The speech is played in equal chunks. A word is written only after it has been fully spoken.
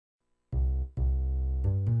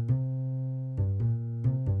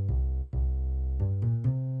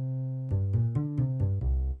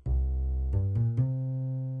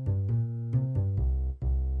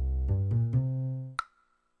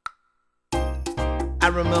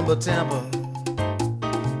remember Tampa,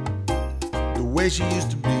 the way she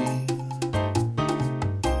used to be,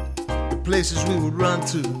 the places we would run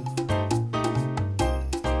to,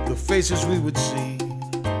 the faces we would see.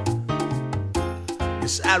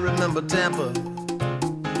 Yes, I remember Tampa,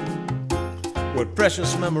 with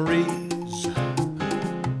precious memories,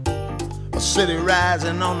 a city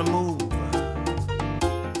rising on the move,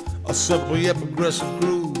 a simple yet progressive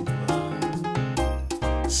groove.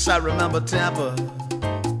 Yes, I remember Tampa,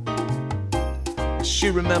 she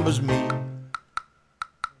remembers me.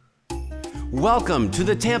 Welcome to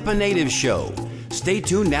the Tampa Natives Show. Stay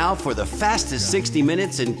tuned now for the fastest 60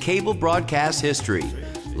 minutes in cable broadcast history.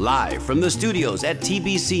 Live from the studios at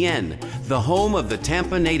TBCN, the home of the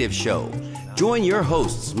Tampa Natives Show. Join your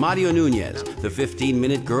hosts, Mario Nunez, the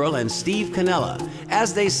 15-Minute Girl, and Steve Canella,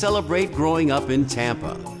 as they celebrate growing up in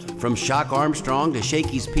Tampa. From Shock Armstrong to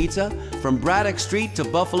Shakey's Pizza, from Braddock Street to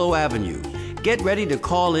Buffalo Avenue. Get ready to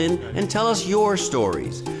call in and tell us your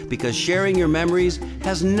stories, because sharing your memories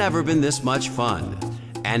has never been this much fun.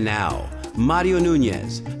 And now, Mario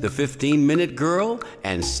Nunez, the 15-Minute Girl,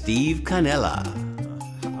 and Steve Canella.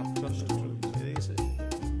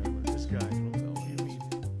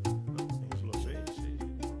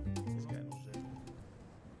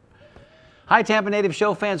 Hi, Tampa Native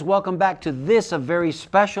Show fans. Welcome back to this, a very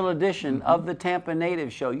special edition of the Tampa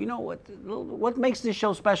Native Show. You know what makes this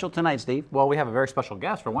show special tonight, Steve? Well, we have a very special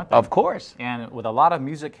guest, for one thing. Of course. And with a lot of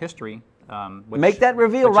music history. Make that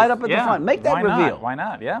reveal right up at the front. Make that reveal. Why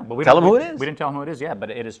not? Yeah. But tell them who it is. We didn't tell him who it is yet,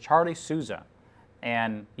 but it is Charlie Souza.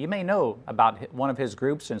 And you may know about one of his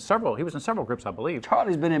groups and several. He was in several groups, I believe.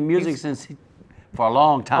 Charlie's been in music for a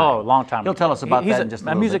long time. Oh, a long time. He'll tell us about that in just a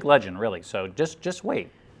little bit. He's a music legend, really. So just wait.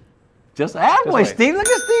 Just boy, Steve. Look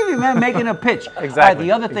at Stevie, man, making a pitch. Exactly. All right,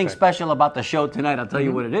 the other thing special about the show tonight, I'll tell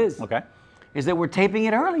you what it is. Okay. Is that we're taping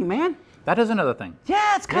it early, man. That is another thing.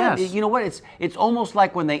 Yeah, it's kind of, you know what, it's almost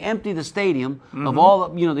like when they empty the stadium of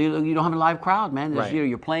all, you don't have a live crowd, man. Right.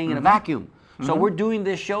 You're playing in a vacuum. So we're doing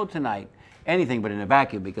this show tonight, anything but in a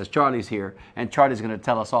vacuum, because Charlie's here, and Charlie's going to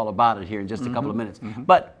tell us all about it here in just a couple of minutes.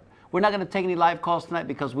 But we're not going to take any live calls tonight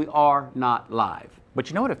because we are not live. But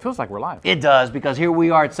you know what? It feels like we're live. It does, because here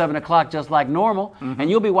we are at 7 o'clock just like normal, and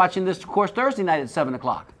you'll be watching this, of course, Thursday night at 7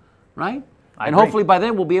 o'clock, right? And hopefully by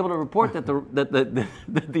then we'll be able to report that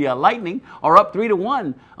the Lightning are up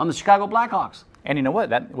 3-1 on the Chicago Blackhawks. And you know what?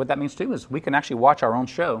 What that means too is we can actually watch our own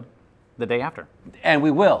show the day after. And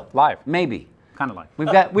we will. Live. Maybe. Kind of live.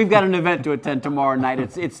 We've got an event to attend tomorrow night.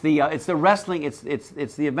 It's the wrestling. It's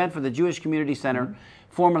the event for the Jewish Community Center,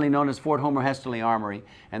 formerly known as Fort Homer Hesterly Armory,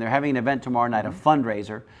 and they're having an event tomorrow night, a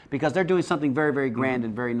fundraiser, because they're doing something very, very grand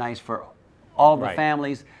and very nice for all the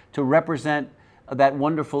families to represent that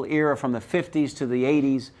wonderful era from the 50s to the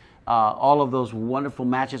 80s, all of those wonderful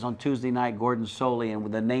matches on Tuesday night, Gordon Soley, and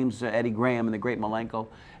with the names Eddie Graham and the great Malenko,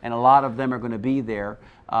 and a lot of them are going to be there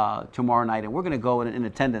tomorrow night, and we're going to go in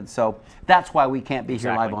attendance. So that's why we can't be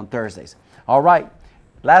here live on Thursdays. All right.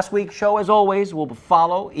 Last week's show, as always, will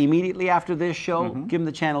follow immediately after this show. Give them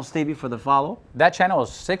the channel, Stevie, for the follow. That channel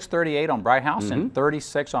is 638 on Bright House and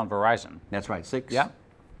 36 on Verizon. That's right,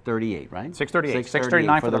 638, right? 638,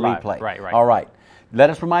 639 for the replay. Right. All right.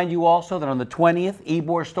 Let us remind you also that on the 20th,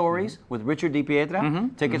 Ybor Stories with Richard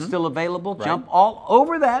DiPietra, tickets still available. Jump all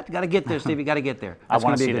over that. Got to get there, Stevie. Got to get there. That's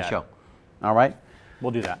going to be a good show. All right.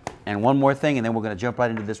 We'll do that. And one more thing, and then we're going to jump right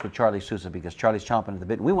into this with Charlie Souza, because Charlie's chomping at the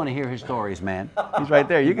bit. We want to hear his stories, man. He's right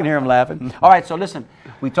there. You can hear him laughing. All right, so listen,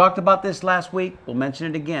 we talked about this last week. We'll mention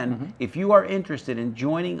it again. If you are interested in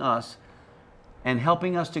joining us and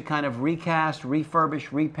helping us to kind of recast, refurbish,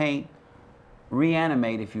 repaint,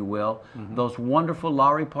 reanimate, if you will, those wonderful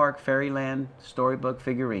Lowry Park Fairyland storybook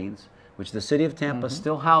figurines, which the city of Tampa is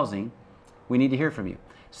still housing, we need to hear from you.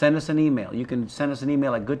 Send us an email. You can send us an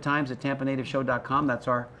email at goodtimes@tampanativeshow.com. That's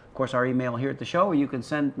of course, our email here at the show. Or you can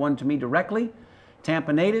send one to me directly,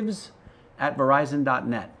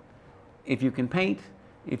 tampanatives@verizon.net. If you can paint,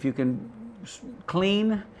 if you can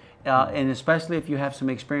clean, and especially if you have some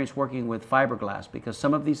experience working with fiberglass, because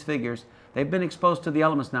some of these figures, they've been exposed to the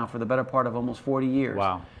elements now for the better part of almost 40 years.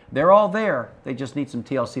 Wow. They're all there. They just need some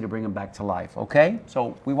TLC to bring them back to life, okay?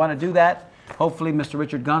 So we want to do that. Hopefully, Mr.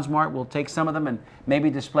 Richard Gunsmart will take some of them and maybe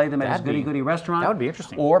display them at his Goody Goody restaurant. That would be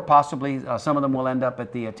interesting. Or possibly some of them will end up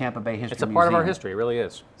at the Tampa Bay History Museum. It's a part of our history. It really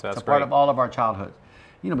is. So that's it's a part of all of our childhood.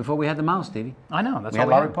 You know, before we had the mouse, Stevie. I know. That's we had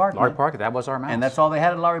Lowry Park. Lowry Park, that was our mouse. And that's all they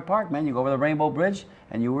had at Lowry Park, man. You go over the Rainbow Bridge,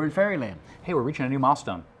 and you were in Fairyland. Hey, we're reaching a new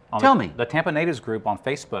milestone. Tell me. The Tampa Natives group on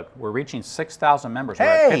Facebook, we're reaching 6,000 members.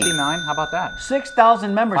 Hey! We're at 59. How about that?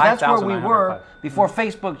 6,000 members. That's where we were 5,905. before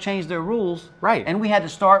Facebook changed their rules. Right. And we had to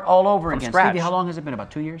start all over again. scratch. Stevie, how long has it been?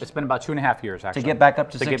 About 2 years? It's been about 2.5 years, actually. To get back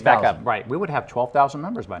up to 6,000. To get back up, right. We would have 12,000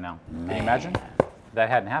 members by now. Can you imagine? That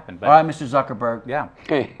hadn't happened. But All right, Mr. Zuckerberg. yeah.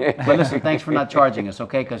 But listen, thanks for not charging us,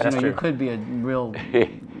 okay? Because That's you true. could be a real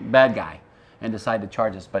bad guy and decide to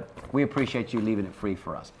charge us, but we appreciate you leaving it free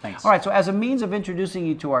for us. Thanks. All right, so as a means of introducing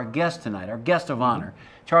you to our guest tonight, our guest of honor,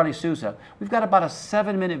 Charlie Souza, we've got about a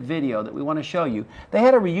 7-minute video that we want to show you. They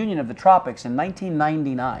had a reunion of the Tropics in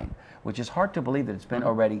 1999, which is hard to believe that it's been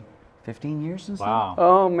already 15 years since Wow.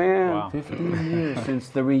 Oh, man. Wow. 15 years since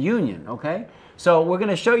the reunion, okay? So we're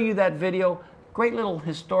going to show you that video. Great little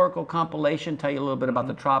historical compilation, tell you a little bit about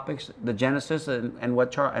the Tropics, the genesis,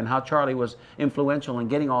 and how Charlie was influential in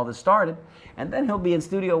getting all this started. And then he'll be in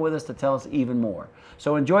studio with us to tell us even more.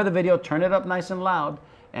 So enjoy the video, turn it up nice and loud,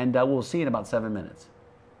 and we'll see you in about 7 minutes.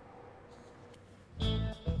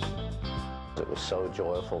 It was so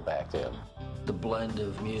joyful back then. The blend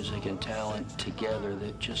of music and talent together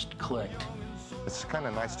that just clicked. It's kind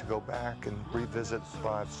of nice to go back and revisit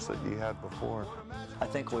spots that you had before. I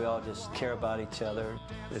think we all just care about each other.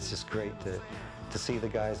 It's just great to see the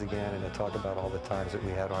guys again and to talk about all the times that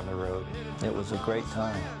we had on the road. It was a great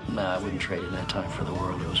time. No, I wouldn't trade in that time for the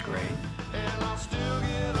world. It was great.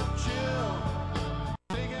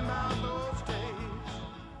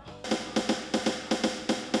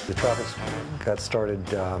 The Tropics got started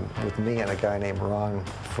with me and a guy named Ron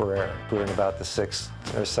Ferrer. We were in about the 6th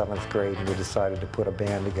or 7th grade, and we decided to put a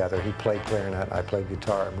band together. He played clarinet, I played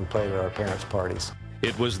guitar, and we played at our parents' parties.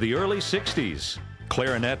 It was the early 60s.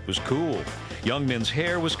 Clarinet was cool. Young men's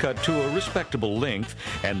hair was cut to a respectable length,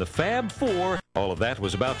 and the Fab Four, all of that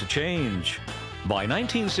was about to change. By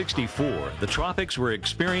 1964, the Tropics were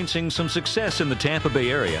experiencing some success in the Tampa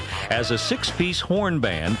Bay area as a 6-piece horn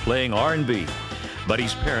band playing R&B.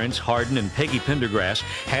 Buddy's parents, Hardin and Peggy Pendergrass,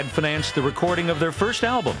 had financed the recording of their first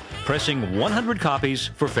album, pressing 100 copies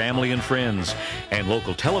for family and friends. And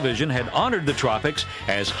local television had honored the Tropics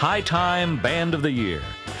as High Time Band of the Year.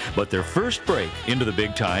 But their first break into the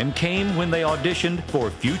big time came when they auditioned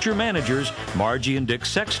for future managers Margie and Dick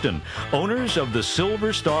Sexton, owners of the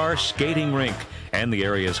Silver Star Skating Rink and the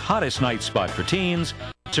area's hottest night spot for teens,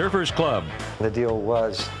 Surfers Club. The deal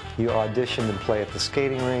was you audition and play at the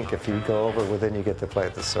skating rink. If you go over, well, then you get to play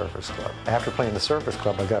at the Surfers Club. After playing the Surfers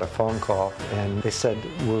Club, I got a phone call, and they said,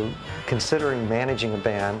 we're considering managing a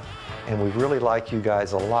band, and we really like you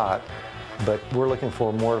guys a lot, but we're looking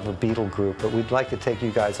for more of a Beatle group, but we'd like to take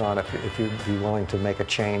you guys on if you'd be willing to make a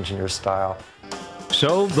change in your style.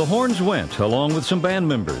 So the horns went, along with some band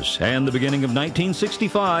members, and the beginning of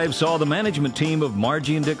 1965 saw the management team of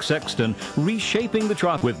Margie and Dick Sexton reshaping the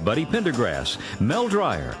Tropics with Buddy Pendergrass, Mel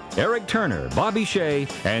Dreyer, Eric Turner, Bobby Shea,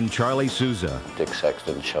 and Charlie Souza. Dick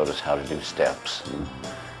Sexton showed us how to do steps.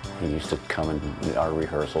 He used to come in our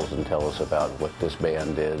rehearsals and tell us about what this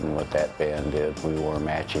band did and what that band did. We wore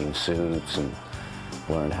matching suits and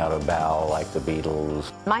learned how to bow like the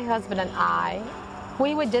Beatles. My husband and I,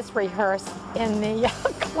 we would just rehearse in the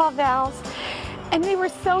clubhouse, and they were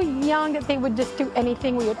so young that they would just do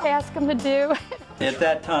anything we would ask them to do. At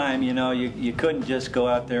that time, you know, you couldn't just go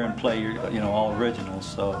out there and play your, all originals.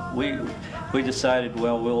 So we decided,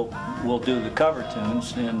 well, we'll do the cover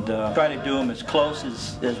tunes and try to do them as close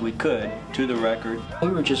as we could to the record. We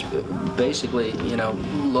were just basically,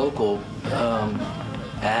 local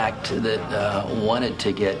act that wanted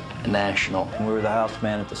to get national. We were the house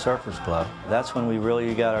band at the Surfers Club. That's when we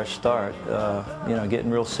really got our start,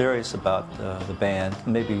 getting real serious about the band,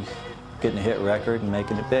 maybe getting a hit record and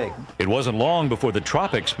making it big. It wasn't long before the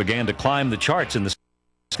Tropics began to climb the charts in the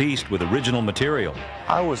East with original material.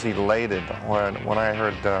 I was elated when I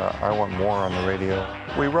heard I Want More on the radio.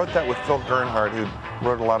 We wrote that with Phil Gernhardt, who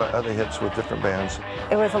wrote a lot of other hits with different bands.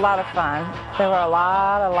 It was a lot of fun. There were a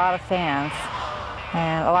lot of fans.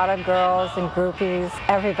 And a lot of girls and groupies.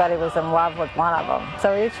 Everybody was in love with one of them.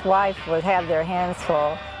 So each wife would have their hands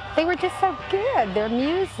full. They were just so good. Their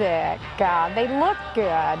music, they looked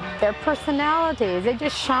good. Their personalities, they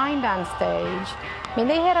just shined on stage. I mean,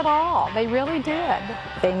 they had it all. They really did.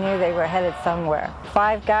 They knew they were headed somewhere.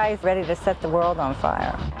 5 guys ready to set the world on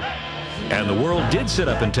fire. And the world did sit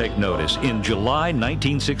up and take notice in July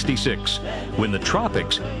 1966 when the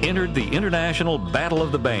Tropics entered the International Battle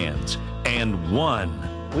of the Bands and won.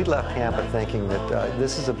 We left Tampa thinking that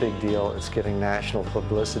this is a big deal. It's getting national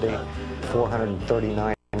publicity.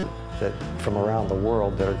 439 that from around the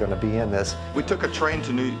world that are going to be in this. We took a train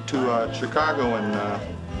to Chicago,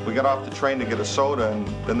 and we got off the train to get a soda, and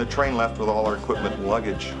then the train left with all our equipment and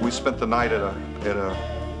luggage. We spent the night at a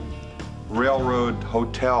railroad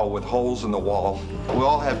hotel with holes in the wall. We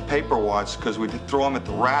all had paper watch because we'd throw them at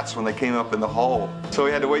the rats when they came up in the hole. So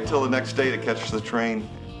we had to wait till the next day to catch the train.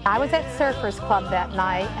 I was at Surfers Club that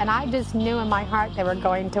night, and I just knew in my heart they were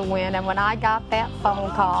going to win. And when I got that phone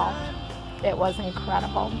call, it was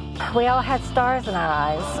incredible. We all had stars in our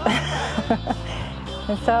eyes.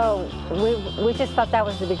 And so we just thought that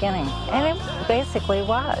was the beginning. And it basically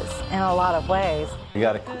was, in a lot of ways. We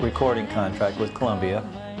got a recording contract with Columbia.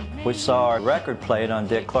 We saw our record played on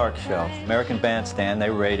Dick Clark's show. American Bandstand, they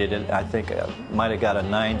rated it, I think it might have got a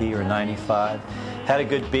 90 or 95. Had a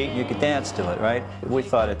good beat, you could dance to it, right? We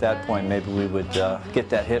thought at that point maybe we would get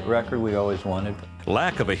that hit record we always wanted.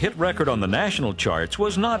 Lack of a hit record on the national charts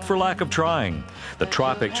was not for lack of trying. The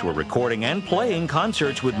Tropics were recording and playing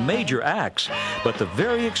concerts with major acts, but the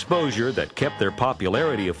very exposure that kept their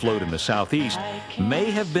popularity afloat in the Southeast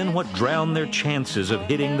may have been what drowned their chances of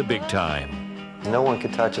hitting the big time. No one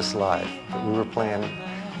could touch us live. We were playing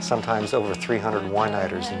sometimes over 300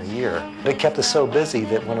 one-nighters in a year. It kept us so busy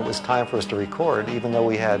that when it was time for us to record, even though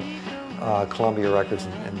we had Columbia Records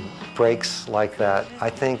and breaks like that, I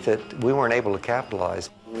think that we weren't able to capitalize.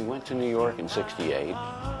 We went to New York in '68.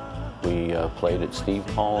 We played at Steve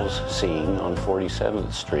Paul's Scene on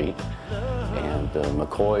 47th Street, and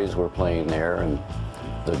McCoys were playing there, and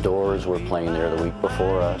the Doors were playing there the week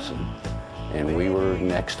before us, and we were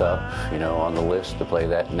next up, you know, on the list to play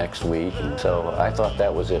that next week, and so I thought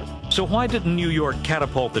that was it. So why didn't New York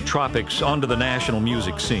catapult the Tropics onto the national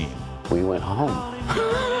music scene? We went home.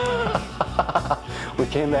 We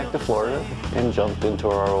came back to Florida and jumped into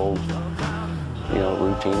our old, you know,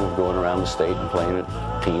 routine of going around the state and playing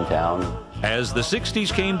at Teen Town. As the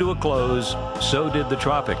 60s came to a close, so did the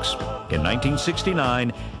Tropics. In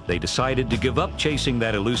 1969, they decided to give up chasing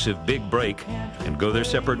that elusive big break and go their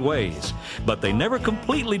separate ways. But they never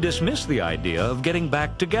completely dismissed the idea of getting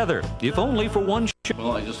back together, if only for one show.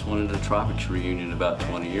 Well, I just wanted a Tropics reunion about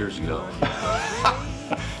 20 years ago.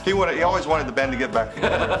 He always wanted the band to get back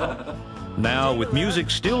together. Now, with music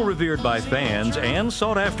still revered by fans and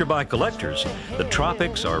sought after by collectors, the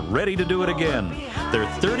Tropics are ready to do it again. Their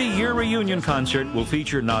 30-year reunion concert will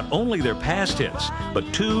feature not only their past hits,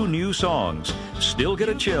 but 2 new songs, Still Get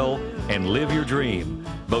a Chill and Live Your Dream,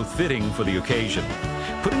 both fitting for the occasion.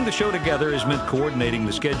 Putting the show together has meant coordinating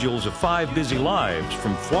the schedules of 5 busy lives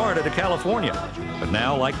from Florida to California. But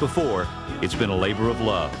now, like before, it's been a labor of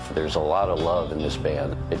love. There's a lot of love in this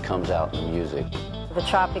band. It comes out in the music. The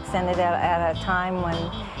Tropics ended at a time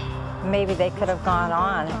when maybe they could have gone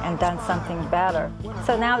on and done something better.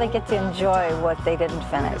 So now they get to enjoy what they didn't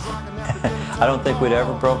finish. I don't think we'd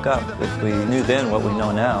ever broke up if we knew then what we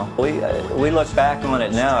know now. We look back on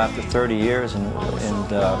it now after 30 years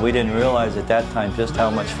and we didn't realize at that time just how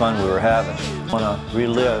much fun we were having. I want to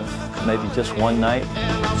relive maybe just one night.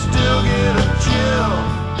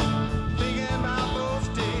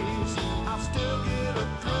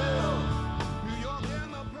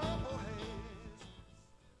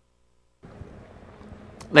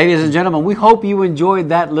 Ladies and gentlemen, we hope you enjoyed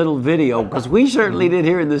that little video, because we certainly did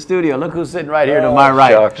here in the studio. Look who's sitting right here to my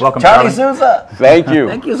right. Shucks. Welcome, Charlie Souza. Thank you.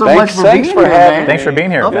 Thank you so much for being here, man. Thanks for being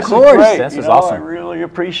here. Of This course. is this is awesome. I really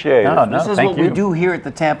appreciate it. This is what we do here at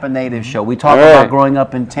the Tampa Natives Show. We talk about growing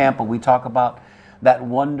up in Tampa. We talk about that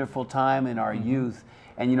wonderful time in our youth.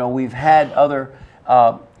 And, you know, we've had other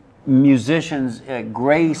musicians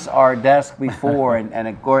grace our desk before. and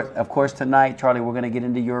of course, tonight, Charlie, we're going to get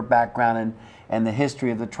into your background and the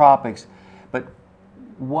history of the Tropics. But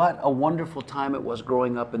what a wonderful time it was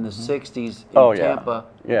growing up in the 60s in Tampa.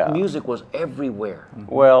 Yeah. Music was everywhere.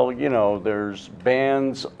 Well, you know, there's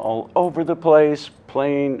bands all over the place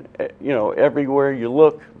playing, you know, everywhere you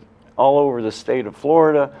look, all over the state of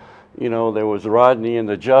Florida. You know, there was Rodney and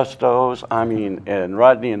the Justos, and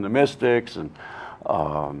Rodney and the Mystics, and,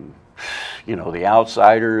 you know, the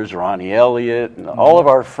Outsiders, Ronnie Elliott, and all of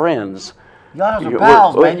our friends. You guys were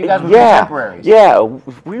pals, man. You guys were contemporaries. Yeah,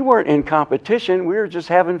 we weren't in competition. We were just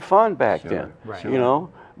having fun back then. Right. You know,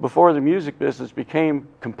 before the music business became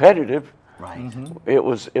competitive. Right. It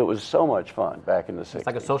was so much fun back in the 60s. It's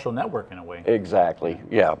like a social network in a way. Exactly.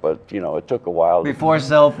 Yeah, but you know, it took a while. Before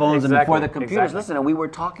cell phones and before the computers. Listen, and we were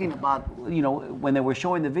talking about, you know, when they were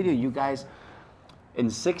showing the video, you guys in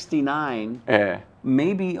 '69,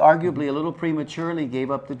 maybe arguably a little prematurely gave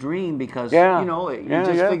up the dream because, you know, you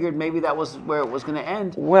just figured maybe that was where it was going to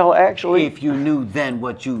end. Well, actually, if you knew then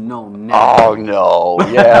what you know now. Oh no!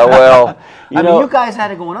 Yeah, well, I mean, you guys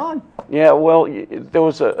had it going on. Yeah, well, there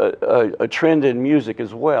was a trend in music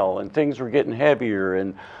as well, and things were getting heavier,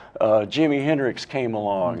 and Jimi Hendrix came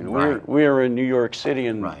along, and we were in New York City,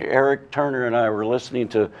 and Eric Turner and I were listening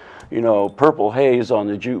to, you know, Purple Haze on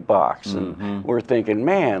the jukebox, and we're thinking,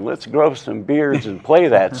 man, let's grow some beards and play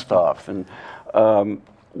that stuff. And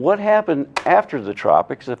what happened after the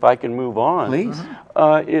Tropics, if I can move on, please,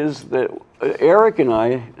 is that Eric and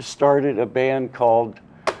I started a band called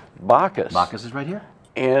Bacchus. Bacchus is right here.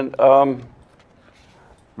 And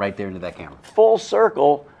right there into that camera. Full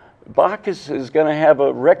circle, Bacchus is going to have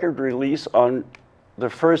a record release on the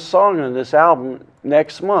first song on this album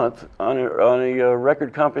next month on a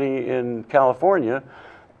record company in California.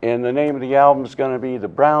 And the name of the album is going to be the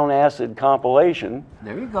Brown Acid Compilation.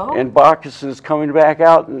 There you go. And Bacchus is coming back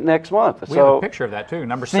out next month. We have a picture of that too,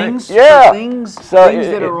 number 6. Yeah. Things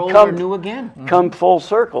that are old are new again. Come full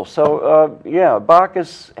circle. So, yeah,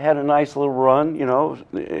 Bacchus had a nice little run, you know,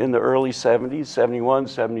 in the early 70s, 71,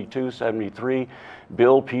 72, 73.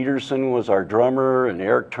 Bill Peterson was our drummer, and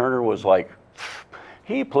Eric Turner was like,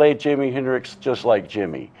 he played Jimi Hendrix just like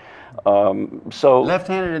Jimmy. So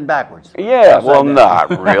left-handed and backwards. Yeah, well, not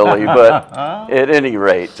really, but at any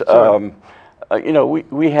rate, you know,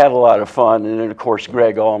 we had a lot of fun, and then of course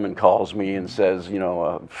Greg Allman calls me and says, you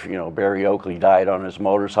know, Barry Oakley died on his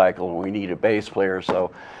motorcycle, and we need a bass player.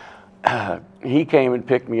 So he came and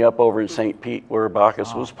picked me up over in St. Pete, where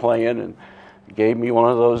Bacchus was playing, and gave me one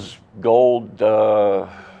of those gold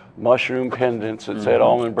mushroom pendants that said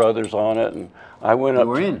Allman Brothers on it, and I went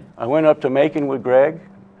up to Macon with Greg,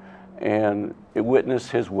 and witnessed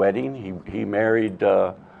his wedding. He married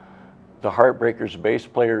the Heartbreakers bass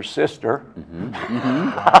player's sister.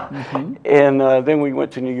 And then we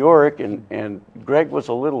went to New York, and Greg was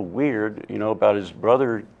a little weird, you know, about his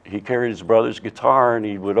brother. He carried his brother's guitar, and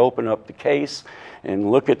he would open up the case and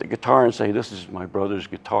look at the guitar and say, "This is my brother's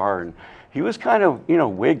guitar." And he was kind of, you know,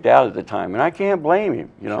 wigged out at the time, and I can't blame him.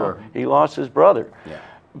 You know, he lost his brother. Yeah.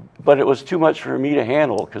 But it was too much for me to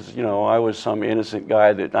handle, because, you know, I was some innocent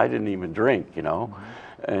guy that I didn't even drink, you know.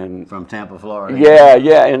 And from Tampa, Florida.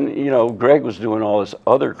 Yeah, and, you know, Greg was doing all this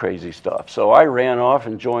other crazy stuff. So I ran off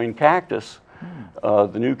and joined Cactus, the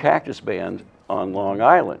new Cactus band on Long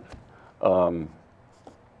Island. And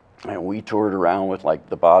we toured around with, like,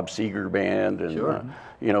 the Bob Seger band, and,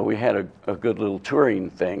 you know, we had a good little touring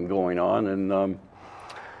thing going on, and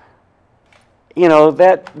you know,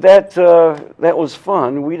 that was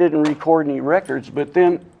fun. We didn't record any records, but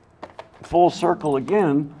then full circle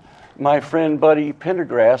again, my friend Buddy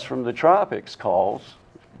Pendergrass from the Tropics calls.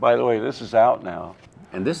 By the way, this is out now.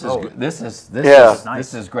 And this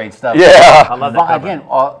is great stuff. Yeah, I love that. Again,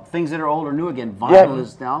 things that are old or new again. Vinyl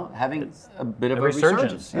is now having a bit of a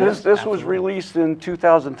resurgence. This was released in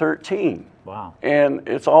 2013. Wow. And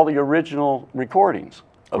it's all the original recordings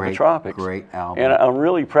of the Tropics. Great album. And I'm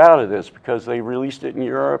really proud of this, because they released it in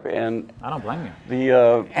Europe, and I don't blame you.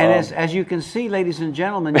 And as you can see, ladies and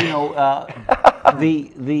gentlemen, you know,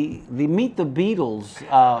 the Meet the Beatles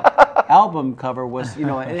album cover was, you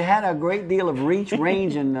know, it had a great deal of reach,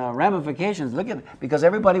 range, and ramifications. Look at it, because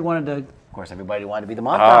everybody wanted to. Of course, everybody wanted to be the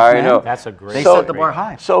Montauk Man. I know. That's a great. They set the bar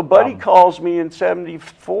high. So Buddy calls me in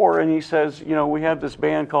 '74, and he says, you know, we have this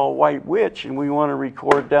band called White Witch, and we want to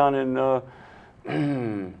record down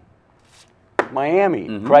in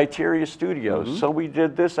Miami, Criteria Studios. So we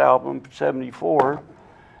did this album, '74,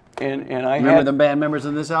 and I remember the band members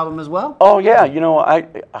in this album as well. Oh yeah, you know,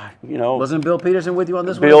 you know, wasn't Bill Peterson with you on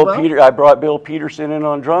this one as well? I brought Bill Peterson in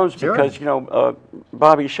on drums because, you know,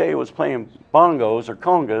 Bobby Shea was playing bongos or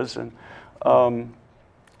congas, and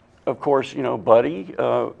of course, you know, Buddy,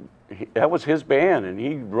 that was his band, and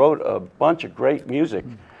he wrote a bunch of great music.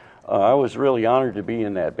 I was really honored to be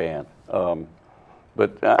in that band.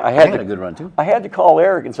 But I had a good run too. I had to call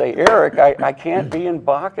Eric and say, Eric, I can't be in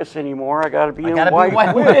Bacchus anymore. I got to be in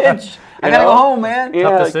White Witch. I got to go home, man.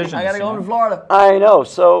 Tough decisions. I got to go home to Florida. I know.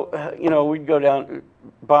 So, you know, we'd go down.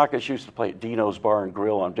 Bacchus used to play at Dino's Bar and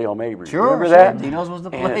Grill on Dale Mabry. Remember that? Dino's was the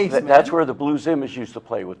place. That's where the Blues Image used to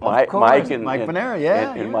play with Mike and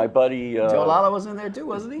Panera, and my buddy Joe Lala was in there too,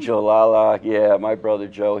 wasn't he? Joe Lala, yeah, my brother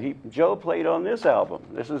Joe. Joe played on this album.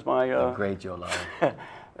 This is my the great Joe Lala.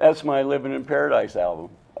 That's my Living in Paradise album.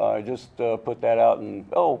 I just put that out, and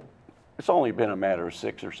it's only been a matter of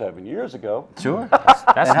 6 or 7 years ago. Sure.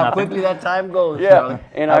 That's and how quickly that time goes. Yeah, Charlie.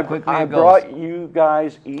 And I brought you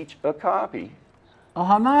guys each a copy. Oh,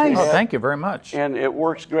 how nice. Oh, thank you very much. And it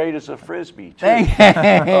works great as a Frisbee, too. Thank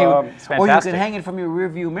you. It's fantastic. Or you can hang it from your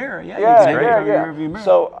rearview mirror. Yeah, you can hang it from your rearview mirror.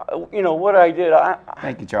 So, you know, what I did,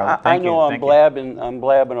 thank you, Charlie. I know I'm blabbing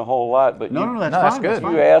a whole lot, but no, that's fine. Good.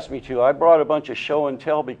 You asked me to. I brought a bunch of show and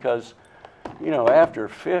tell because you know, after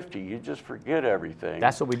 50, you just forget everything.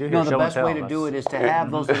 That's what we do here. No, the best way to do it is to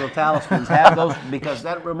have those little talismans, have those, because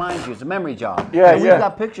that reminds you, it's a memory job. Yeah, and we've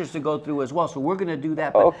got pictures to go through as well, so we're going to do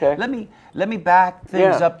that. But okay. Let me back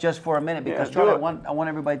things up just for a minute, because Charlie, I want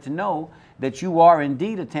everybody to know that you are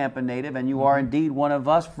indeed a Tampa native, and you are indeed one of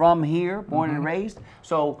us from here, born and raised.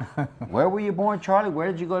 So, where were you born, Charlie?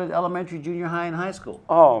 Where did you go to elementary, junior high, and high school?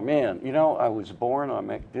 Oh man, you know, I was born on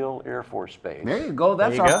MacDill Air Force Base. There you go.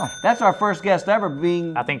 That's our first guest ever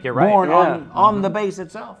being I think you're right. born on the base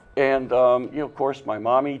itself. And you know, of course, my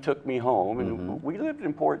mommy took me home, and we lived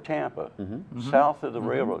in Port Tampa, south of the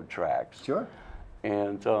railroad tracks. Sure.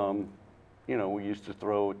 And you know, we used to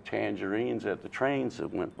throw tangerines at the trains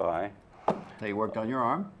that went by. So you worked on your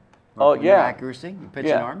arm? Oh, yeah. Your accuracy, your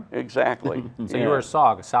pitching arm? Exactly. So you were a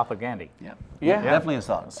SOG, south of Gandy. Yeah. Yeah. Definitely a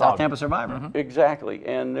SOG. South Tampa Survivor. Exactly.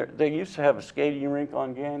 And they used to have a skating rink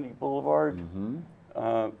on Gandy Boulevard.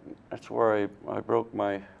 That's where I broke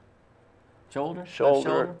my shoulder. Yeah,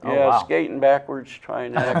 oh, wow. Skating backwards,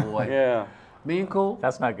 trying to. Oh, boy. Yeah. Being cool.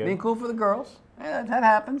 That's not good. Being cool for the girls. Yeah, that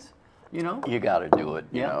happens. You know? You got to do it,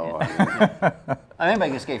 you know.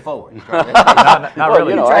 Anybody can skate forward. Not really.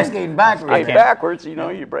 You know, try skating backwards. Skate backwards, you know,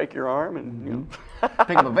 you break your arm and you know.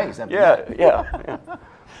 Pick up a base. Yeah.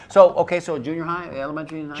 So, okay, so junior high,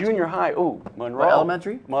 elementary, and high Junior high, Monroe.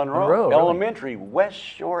 Elementary? Monroe. Elementary, West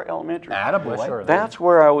Shore Elementary. Attaboy. That's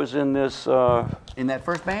where I was in this. In that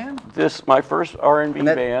first band? My first R&B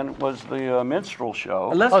band was the Minstrel Show.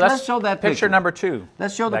 Let's show that picture number 2.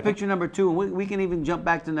 Let's show the picture number 2. We can even jump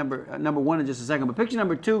back to number 1 in just a second. But picture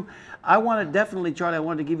number 2, I want to definitely, Charlie, I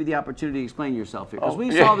wanted to give you the opportunity to explain yourself here. Because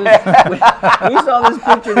we saw this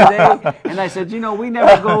picture today, and I said, you know, we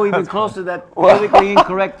never go even close to that politically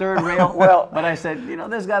incorrect third rail. But I said, you know,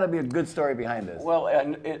 there's got to be a good story behind this. Well,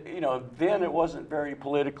 and you know, then it wasn't very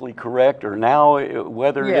politically correct, or now,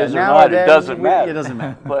 whether it is or not, it doesn't matter. It doesn't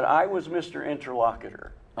matter. But I was Mr.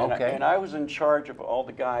 Interlocutor. Okay. And I was in charge of all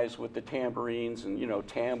the guys with the tambourines and, you know,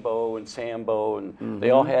 Tambo and Sambo, and they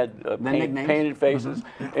all had painted faces,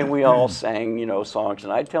 and we all sang, you know, songs.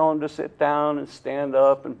 And I'd tell them to sit down and stand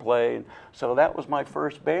up and play. And so that was my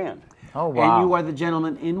first band. Oh, wow. And you are the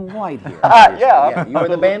gentleman in white here. Yeah. You are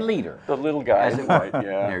the band leader. The little guy in white,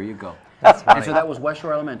 yeah. There you go. And so that was West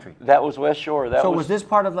Shore Elementary. That was West Shore. So was this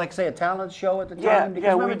part of, like, say, a talent show at the time? Yeah,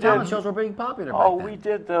 because remember, talent shows were pretty popular back then. We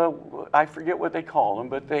did I forget what they call them,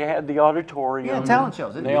 but they had the auditorium. Yeah, talent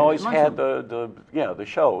shows. They always had the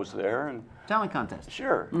shows there. And talent contest.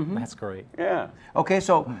 Sure. That's great. Yeah. Okay,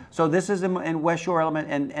 so this is in West Shore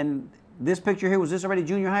Elementary, and this picture here, was this already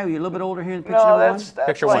junior high? Were you a little bit older here in picture number 1? That's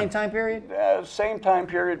picture same 1. time period? Same time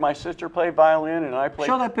period. My sister played violin, and I played.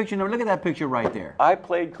 Show that picture. Look at that picture right there. I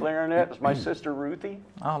played clarinet. It was my sister Ruthie.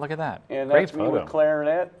 Oh, look at that. And great that's photo. me with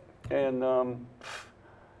clarinet. And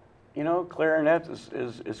you know, clarinet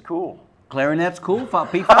is cool. Clarinet's cool.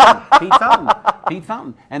 Pete Fountain. Pete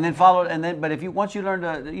Fountain. And then but once you learn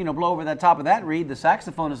to, blow over the top of that reed, the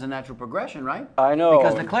saxophone is a natural progression, right? I know.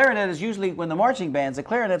 Because the clarinet is usually, when the marching bands, the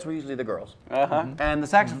clarinets were usually the girls. And the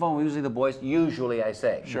saxophone were usually the boys, usually I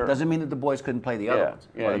say. Sure. Doesn't mean that the boys couldn't play the other ones.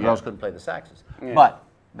 Or the girls couldn't play the saxes. Yeah. But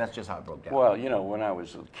that's just how it broke down. Well, you know, when I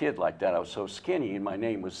was a kid like that, I was so skinny, and my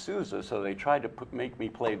name was Souza, so they tried to make me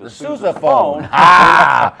play the Souza phone.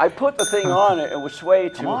 I put the thing on it. It was way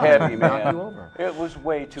too heavy, man. It was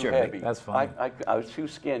way too heavy. That's fine. I was too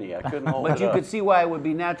skinny. I couldn't hold it up. But you could see why it would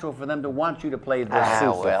be natural for them to want you to play the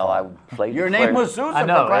Souza. Well, I played. Your name was Souza. I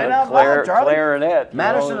know. For crying out loud, Charlie. Clarinet.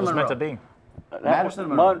 Madison It was meant to be. Madison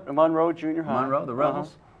Monroe Junior High. Monroe, the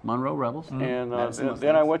Rebels. Monroe Rebels. And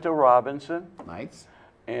then I went to Robinson. Nice.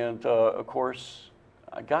 And of course,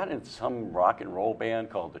 I got in some rock and roll band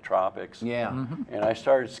called the Tropics. Yeah. And I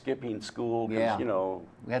started skipping school because, you know,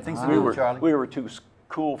 we had things to do, Charlie. We were too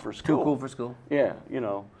cool for school. Too cool for school. Yeah, you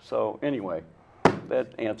know. So anyway,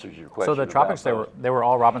 that answers your question. So the Tropics, they were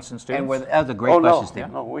all Robinson students? And that was a great question,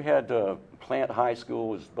 Steve. No, we had Plant High School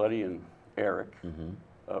was Buddy and Eric.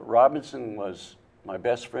 Robinson was my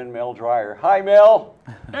best friend, Mel Dreyer. Hi, Mel.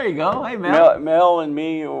 There you go. Hey, Mel. Mel and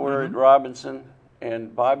me were at Robinson.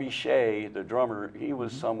 And Bobby Shea, the drummer, he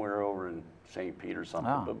was somewhere over in St. Pete or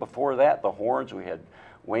something. Oh. But before that, the horns, we had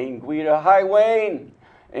Wayne Guida. Hi, Wayne!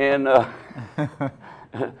 And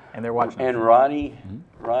and they're watching. And Ronnie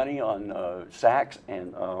on sax,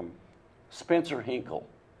 and Spencer Hinkle.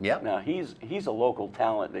 Yep. Now he's a local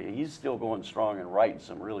talent. He's still going strong and writing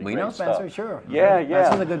some really great stuff. We know Spencer, sure. Yeah.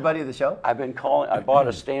 Spencer's a good buddy of the show. I've been calling. I bought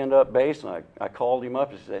a stand-up bass, and I called him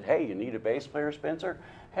up and said, "Hey, you need a bass player, Spencer?"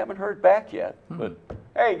 Haven't heard back yet, but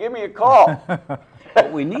hey, give me a call.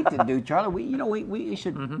 What we need to do, Charlie, we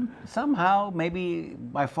should somehow, maybe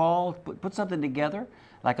by fall, put something together,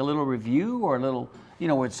 like a little review or a little,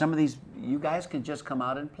 where some of these, you guys can just come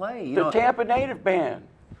out and play. The Tampa Native Band.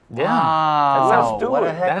 Yeah. Wow. Let's do what it.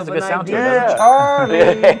 A heck That has of a an good sound to idea, it, doesn't it? Charlie.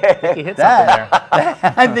 I think he hit something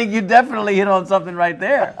there. I think you definitely hit on something right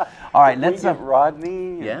there. All right, let's. Get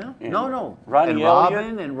Rodney. Yeah. And No. Rodney and Elliott.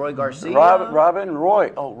 Robin and Roy Garcia. Robin and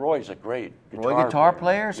Roy. Oh, Roy's a great guitar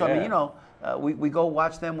player. So yeah. I mean, we go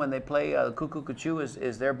watch them when they play. Cuckoo Cuckoo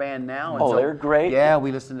is their band now. And Oh, so, they're great. Yeah,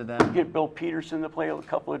 we listen to them. Get Bill Peterson to play a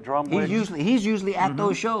couple of drum He's usually at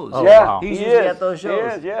those shows. Oh, yeah, wow. He's he usually is. at those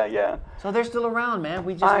shows. He is, yeah. So they're still around, man.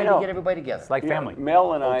 We just I need know. to get everybody together. It's like family.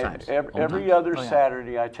 Mel and Old I, times. every Old other times.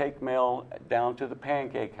 Saturday, I take Mel down to the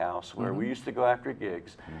Pancake House where we used to go after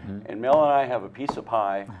gigs. And Mel and I have a piece of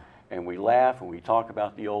pie, and we laugh and we talk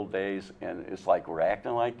about the old days, and it's like we're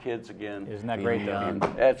acting like kids again. Isn't that great, though? And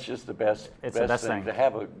that's just the best, It's the best thing. to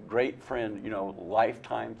have a great friend,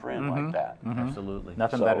 lifetime friend like that. Absolutely.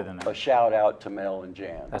 Nothing So, better than that. a shout out to Mel and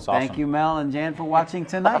Jan. That's awesome. Thank you, Mel and Jan, for watching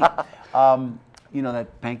tonight.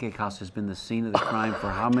 That Pancake House has been the scene of the crime for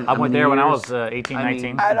how many? I went there when I was years? 18, I 19.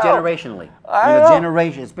 mean, I know. generationally. I know.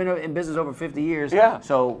 Generation. It's been in business over 50 years. Yeah.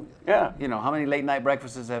 So, Yeah. how many late night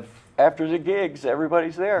breakfasts have? After the gigs,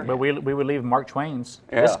 everybo's there. But we would leave Mark Twain's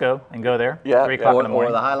Yeah. disco and go there. Yeah, 3 o'clock in the Or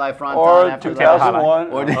morning. the High Life Fronton Or after 2001.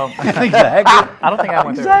 Or Oh. exactly. I don't think I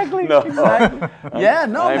went there. Exactly. No. Exactly. Yeah.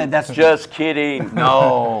 No, I'm man. That's just kidding.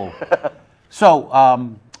 No. So,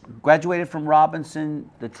 graduated from Robinson.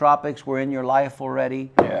 The Tropics were in your life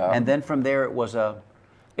already. Yeah. And then from there, it was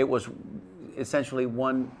essentially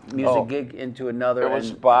one music Oh. gig into another. It was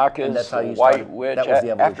and Bacchus, that's how you White started. Witch. That was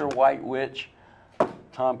the evolution. After White Witch,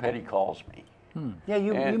 Tom Petty calls me. Yeah,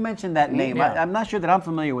 you And- mentioned that name. Yeah. I'm not sure that I'm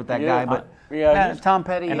familiar with that Yeah, guy, but yeah, Tom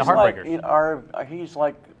Petty. And is the Like, Heartbreakers. he's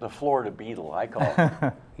like the Florida Beatle, I call him.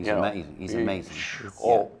 He's You know, amazing. He's amazing.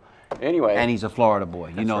 Oh, anyway. And he's a Florida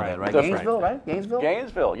boy. You know right. that, right? That's Gainesville, right? Gainesville.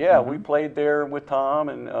 Gainesville, yeah. We played there with Tom,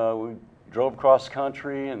 and we drove cross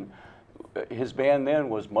country, and his band then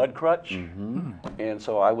was Mudcrutch, and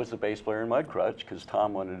so I was the bass player in Mudcrutch because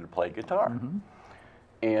Tom wanted to play guitar.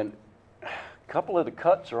 And a couple of the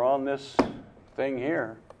cuts are on this thing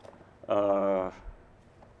here,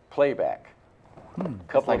 playback.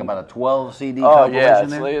 It's like about a 12 CD Oh compilation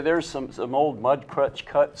yeah, there. there's some old Mudcrutch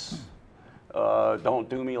cuts. Don't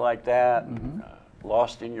Do Me Like That,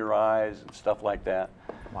 Lost in Your Eyes, and stuff like that.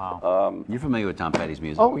 Wow. You're familiar with Tom Petty's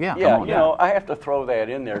music? Oh, yeah. Yeah, on, you know, I have to throw that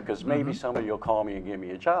in there because maybe somebody will call me and give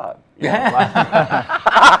me a job.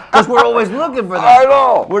 Because we're always looking for that. I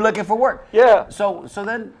know. We're looking for work. Yeah. So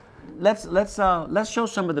then let's show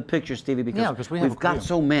some of the pictures, Stevie, because Yeah, 'cause we have we've a got few.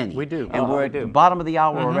 so many. We do. And we're We at do. the bottom of the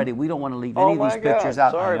hour already. We don't want to leave Oh any of my these pictures God,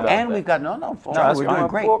 out. sorry about and that. we've got that's we're fine. doing My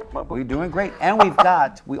great. book. We're doing great. And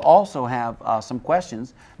we also have some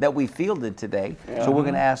questions that we fielded today. So we're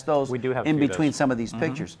going to ask those We do have a in few of between those. some of these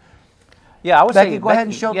pictures. Yeah, I was Becky, saying. go ahead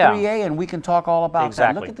and show yeah. 3A, and we can talk all about that.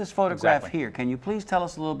 Exactly. Look at this photograph Exactly. here. Can you please tell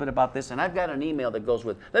us a little bit about this? And I've got an email that goes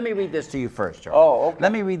with. Let me read this to you first, Charlie. Oh, okay.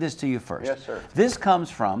 Let me read this to you first. Yes, sir. This comes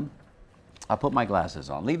from. I'll put my glasses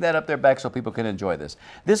on. Leave that up there, Beck, so people can enjoy this.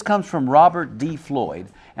 This comes from Robert D. Floyd,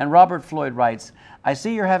 and Robert Floyd writes, I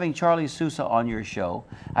see you're having Charlie Souza on your show.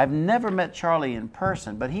 I've never met Charlie in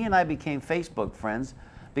person, but he and I became Facebook friends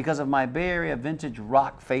because of my Bay Area Vintage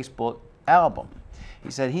Rock Facebook album. He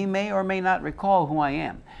said he may or may not recall who I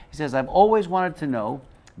am. He says, I've always wanted to know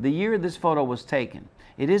the year this photo was taken.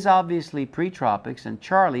 It is obviously pre-Tropics, and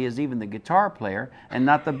Charlie is even the guitar player and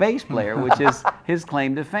not the bass player, which is his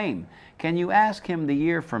claim to fame. Can you ask him the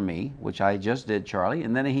year for me, which I just did, Charlie?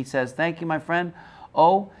 And then he says, thank you, my friend.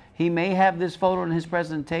 Oh, he may have this photo in his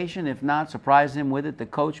presentation. If not, surprise him with it. The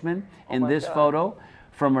coachman in this photo,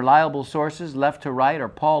 from reliable sources, left to right, are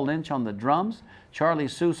Paul Lynch on the drums, Charlie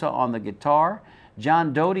Souza on the guitar,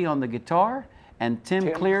 John Doty on the guitar, and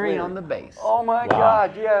Tim Cleary on the bass. Oh my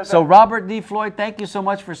God, yeah. So Robert D. Floyd, thank you so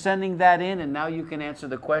much for sending that in, and now you can answer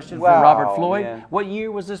the question for Wow, Robert Floyd. man. What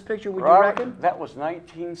year was this picture, would you reckon? That was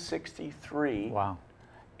 1963. Wow.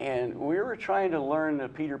 And we were trying to learn the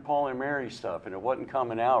Peter, Paul, and Mary stuff, and it wasn't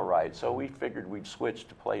coming out right. So we figured we'd switch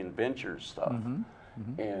to playing Venture's stuff.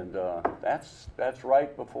 And that's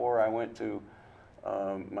right before I went to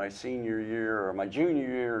my senior year or my junior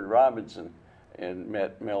year in Robinson and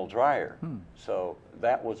met Mel Dreyer. So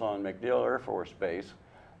that was on MacDill Air Force Base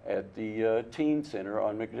at the Teen Center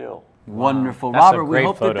on MacDill. Wonderful. That's a Robert, we great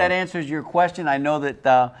hope photo. that answers your question. I know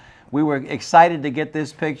that we were excited to get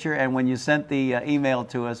this picture, and when you sent the email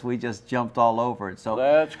to us, we just jumped all over it. So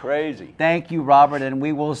That's crazy. thank you, Robert, and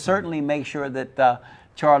we will certainly make sure that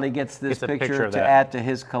Charlie gets this Gets a picture picture of to that. add to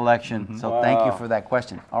his collection. So thank you Wow. for that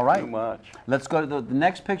question. All right. Too much. Let's go to the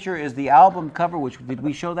next picture is the album cover, which did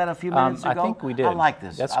we show that a few minutes I ago? think we did. I like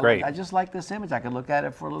this. That's great. I just like this image. I could look at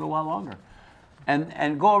it for a little while longer.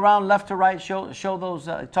 And go around left to right, show those,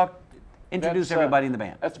 introduce That's, everybody in the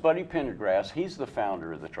band. That's Buddy Pendergrass. He's the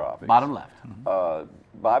founder of the Tropics. Bottom left.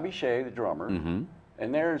 Bobby Shea, the drummer. Mm-hmm.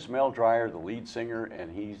 And there's Mel Dreyer, the lead singer,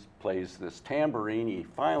 and he plays this tambourine. He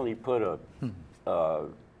finally put a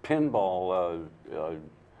pinball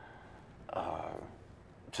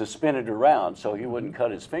to spin it around so he wouldn't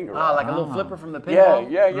cut his finger off. Like a little flipper from the pinball?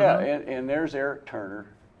 Yeah. And there's Eric Turner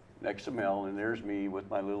next to Mel, and there's me with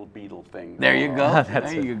my little Beatle thing. There you go.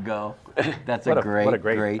 That's There you go. That's What a a great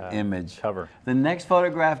great, image. cover. The next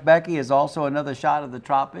photograph, Becky, is also another shot of the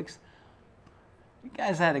Tropics. You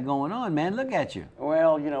guys had it going on, man. Look at you.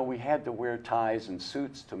 Well, we had to wear ties and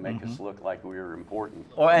suits to make us look like we were important.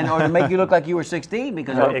 Or to make you look like you were 16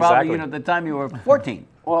 because you were Exactly. probably, at the time you were 14.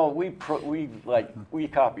 Well, we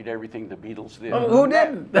copied everything the Beatles did. Oh, who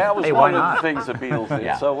didn't? That was Hey, one why of not? the things the Beatles did.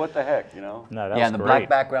 Yeah. So what the heck, No, that Yeah, was and the great. black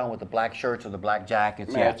background with the black shirts or the black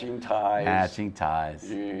jackets. Matching ties. Matching ties.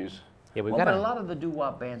 Jeez. Yeah, we've Well, got but a lot of the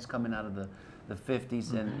doo-wop bands coming out of the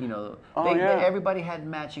 50s, and Oh, yeah. everybody had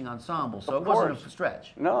matching ensembles, so it wasn't a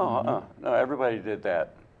stretch. No, no, everybody did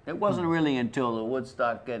that. It wasn't really until the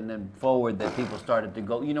Woodstock and then forward that people started to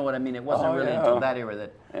go. You know what I mean? It wasn't Oh, really yeah. until that era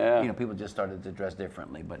that Yeah. people just started to dress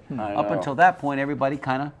differently. But I up know. until that point, everybody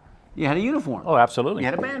kind of you had a uniform. Oh, absolutely. You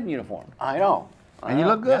had a band uniform, I know. and you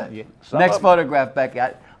look good. Yeah. Some Next of 'em- photograph, Becky.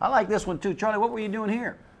 I like this one too, Charlie. What were you doing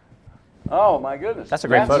here? Oh, my goodness. That's a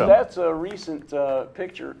great photo. That's a recent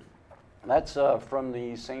picture. That's from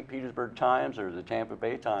the St. Petersburg Times or the Tampa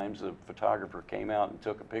Bay Times. A photographer came out and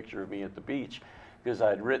took a picture of me at the beach because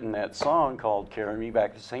I'd written that song called Carry Me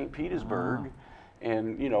Back to St. Petersburg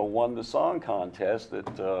and, won the song contest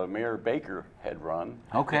that Mayor Baker had run.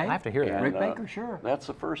 Okay, I have to hear that. And, Rick Baker, sure. That's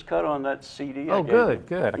the first cut on that CD. Oh, I gave good, him.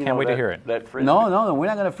 good. I You can't know, wait to that- hear it. That frisbee. No, we're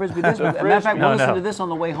not going to frisbee this. As a matter of fact, frisbee. we'll listen No. to this on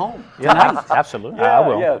the way home Yeah, tonight. absolutely. Yeah, I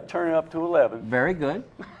will. yeah, turn it up to 11. Very good.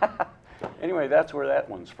 Anyway, that's where that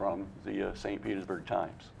one's from, the St. Petersburg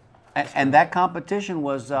Times. And that competition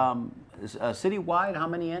was citywide. How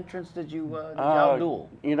many entrants did you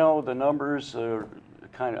outduel? The numbers are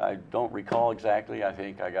I don't recall exactly. I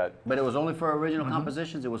think I got. But it was only for original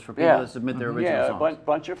compositions? It was for people to submit their original songs? Yeah, a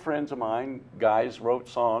bunch of friends of mine, guys, wrote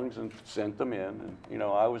songs and sent them in. And,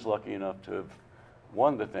 I was lucky enough to have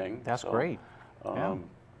won the thing. That's great.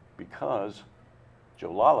 Because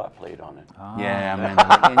Joe Lala played on it. Yeah, man.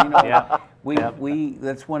 And Yeah. we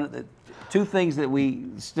that's one of the two things that we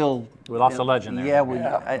still. We lost a legend there. Yeah,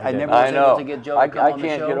 I never was able to get Joe to come I on the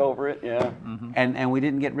show. can't get over it, yeah. And we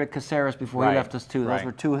didn't get Rick Caceres before he Right, left us too. Those right.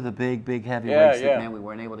 were two of the big heavyweights Yeah, yeah. that, man, we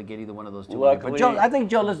weren't able to get either one of those two. Luckily- But Joe, I think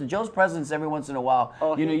Joe's presence every once in a while,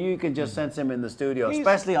 Oh, you can just sense him in the studio,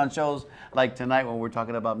 especially on shows like tonight when we're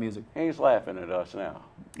talking about music. He's laughing at us now.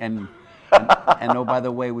 And oh, by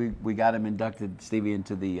the way, we got him inducted, Stevie,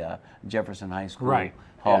 into the Jefferson High School Right.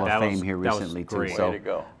 Hall Yeah, of that Fame was- here that was recently too. great. So Way to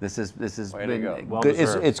go. this has Way to been go. Well good.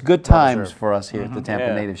 deserved. It's good Well times deserved. for us here at the Tampa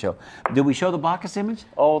Yeah. Native Show. Did we show the Bacchus image?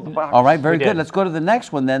 Oh, the box. All right, very We good. did. Let's go to the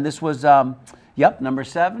next one then. This was, number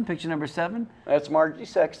 7, picture number 7. That's Margie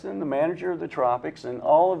Sexton, the manager of the Tropics, and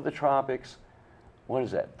all of the Tropics. What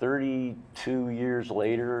is that? 32 years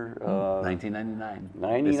later. 1999.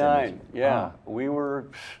 99. Yeah, we were.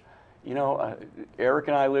 Eric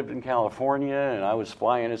and I lived in California, and I was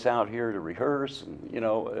flying us out here to rehearse, and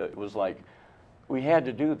it was like we had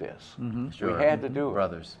to do this. Sure. We had to do it.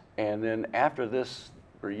 Brothers. And then after this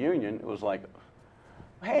reunion, it was like,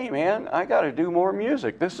 hey man, I got to do more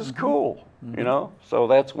music. This is cool, So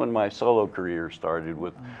that's when my solo career started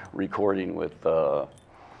with recording with the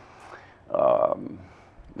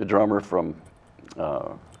drummer from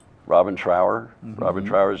Robin Trower. Robin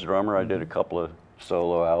Trower's drummer. I did a couple of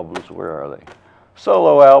solo albums. Where are they?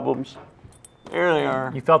 Solo albums. There they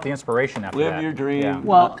are. You felt the inspiration after Live that. Your Dream. Yeah.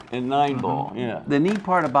 Well, and Nine Ball. Yeah. The neat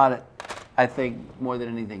part about it, I think, more than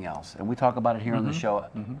anything else, and we talk about it here on the show,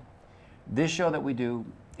 this show that we do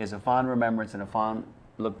is a fond remembrance and a fond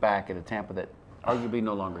look back at a Tampa that arguably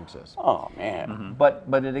no longer exists. Oh man. But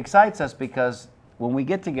it excites us because when we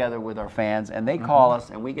get together with our fans and they call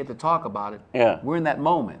us and we get to talk about it, Yeah. we're in that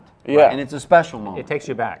moment. Yeah. And it's a special moment. It takes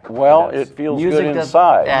you back. Well, does. it feels Music good does-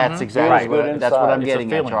 inside. That's exactly Feels good what, that's what I'm inside. It's a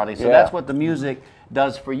getting at, feeling. Charlie. So Yeah. that's what the music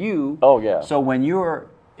does for you. Oh, yeah. So when you're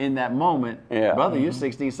in that moment, Yeah. brother, you're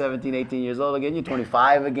 16, 17, 18 years old again, you're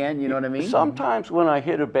 25 again, you know what I mean? Sometimes when I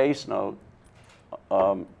hit a bass note,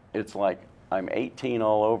 it's like I'm 18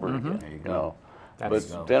 all over again. There you go.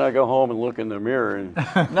 But then I go home and look in the mirror, and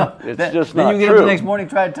No, it's then, just then not you get true. up the next morning,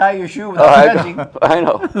 try to tie your shoe without stretching. I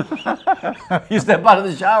know. You step out of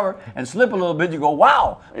the shower and slip a little bit. You go,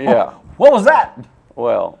 wow. Yeah. What was that?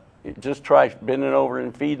 Well, you just try bending over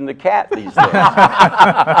and feeding the cat these days.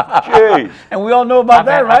 Jeez. And we all know about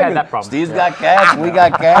that, right? I've had that problem. Steve's got cats. We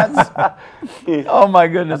got cats. Oh my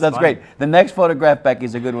goodness, that's great. The next photograph, Becky,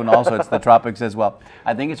 is a good one. Also, it's the Tropics as well.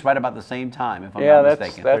 I think it's right about the same time, if I'm not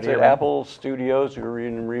mistaken. That's at Apple Studios. We were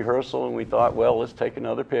in rehearsal, and we thought, well, let's take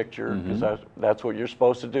another picture, because that's what you're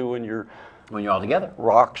supposed to do when you're all together.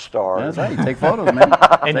 Rock star. That's right. You take photos, man.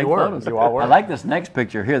 And Take you were. photos. You all were. I like this next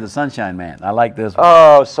picture here, the Sunshine Man. I like this one.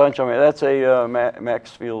 Oh, Sunshine Man. That's a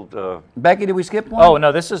Maxfield. Becky, did we skip one? Oh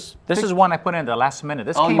no, this is one I put in the last minute.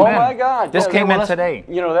 This came in. Oh my God! This Yeah, came well, in today.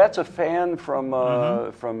 You know, that's a fan from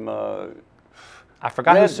I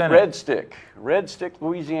forgot who sent it. Red Stick,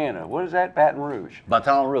 Louisiana. What is that? Baton Rouge.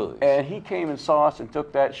 Baton Rouge. And he came and saw us and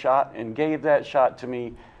took that shot and gave that shot to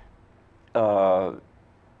me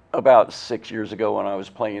about 6 years ago when I was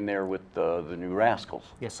playing there with the New Rascals.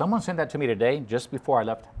 Yeah, someone sent that to me today just before I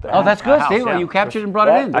left. Oh, that's good, house, Steve. yeah. You captured and brought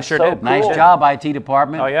it in. I sure so did. Nice cool. job, IT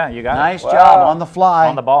department. Oh yeah, you got Nice it. job on the fly.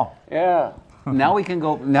 On the ball. Yeah. Now we can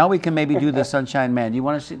go. Now we can maybe do the Sunshine Man. Do you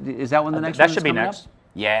want to see? Is that one the next that one? should be coming next. Up?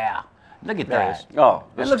 Yeah. Look at There it that. is. Oh,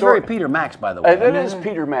 It looks very Peter Max, by the way. And it is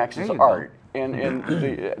Peter Max's There you go. art. And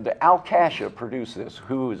the Al Cascia produced this,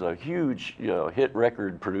 who is a huge hit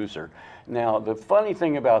record producer. Now, the funny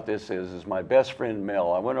thing about this is my best friend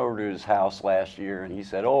Mel, I went over to his house last year, and he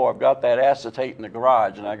said, oh, I've got that acetate in the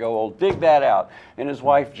garage. And I go, well, dig that out. And his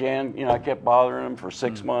wife, Jan, I kept bothering him for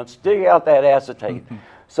 6 months. Dig out that acetate.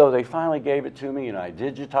 So they finally gave it to me, and I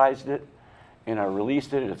digitized it, and I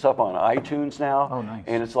released it. It's up on iTunes now. Oh, nice.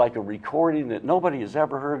 And it's like a recording that nobody has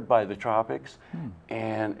ever heard by the Tropics.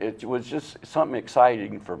 And it was just something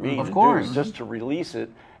exciting for me Of to course. do, just to release it.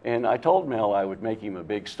 And I told Mel I would make him a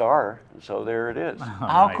big star, so there it is.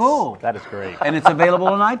 How Nice. cool. That is great. And it's available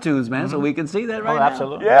on iTunes, man, so we can see that right Oh, now.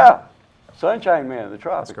 absolutely. Yeah, Sunshine Man, the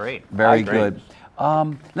Tropics. That's great. Very That's great. good.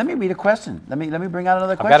 Let me read a question. Let me bring out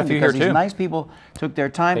another got a question few because here, these too. nice people took their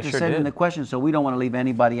time They to sure send in did. the questions, so we don't want to leave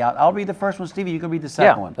anybody out. I'll read the first one, Stevie. You can read the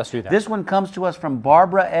second Yeah, one. let's do that. This one comes to us from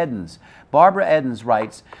Barbara Edens. Barbara Edens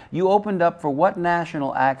writes, "You opened up for what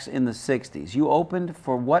national acts in the '60s? You opened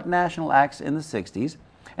for what national acts in the '60s?"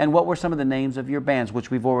 And what were some of the names of your bands, which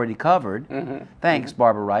we've already covered? Thanks,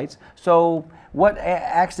 Barbara writes. So, what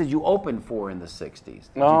acts did you open for in the '60s? Did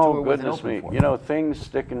you Oh, tour with and goodness open me. for? You know, things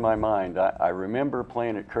stick in my mind. I remember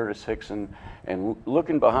playing at Curtis Hickson and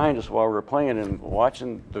looking behind us while we were playing and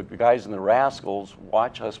watching the guys in the Rascals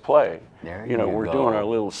watch us play. There You know, you we're go. doing our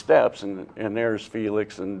little steps, and there's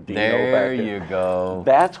Felix and Dino back There there. you go.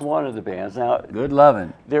 That's one of the bands. Now, Good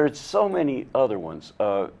loving. there's so many other ones.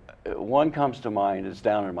 One comes to mind is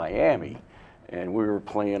down in Miami, and we were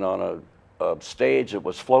playing on a stage that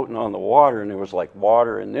was floating on the water, and there was like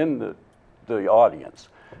water and then the audience.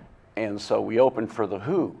 And so we opened for The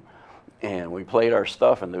Who, and we played our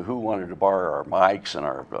stuff, and The Who wanted to borrow our mics and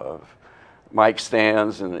our mic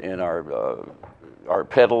stands and our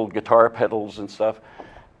guitar pedals and stuff.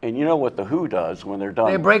 And you know what The Who does when they're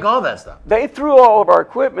done? They break all that stuff. They threw all of our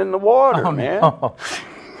equipment in the water, man. No.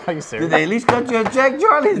 Are you serious? Did they at least cut you a check,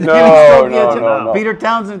 Charlie? Did No, they at least stroke you a no, check? no, no. Peter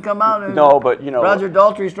Townsend come out and No, but you know, Roger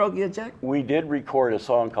Daltrey stroke you a check? we did record a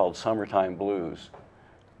song called Summertime Blues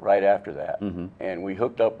right after that. And we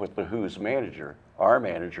hooked up with The Who's manager. Our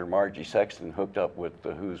manager, Margie Sexton, hooked up with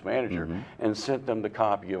The Who's manager and sent them the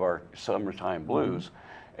copy of our Summertime Blues.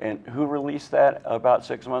 And who released that about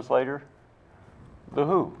 6 months later? The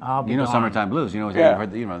Who. I'll be You know gone. Summertime Blues. You know, Yeah. you've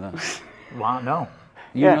heard you know that. Wow, no.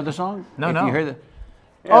 You Yeah. know the song? No, If no. You hear the,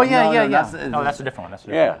 Oh yeah, No, yeah, no, yeah. that's- No, that's a different one. That's a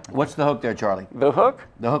different Yeah. what's the hook there, Charlie? The hook?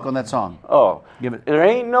 The hook on that song. Oh, Give it. there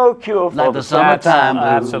ain't no cure for Like the the summertime one.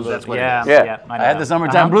 blues. Absolutely. That's what it yeah, is. Yeah. yeah. I know had the that.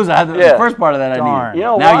 Summertime Blues. I had the Yeah. first part of that I Darn. needed. You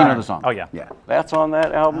know now why? you know the song. Oh yeah. Yeah. That's on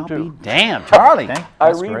that album I'll too. be damn, Charlie. Thank- I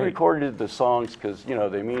That's great. re-recorded the songs because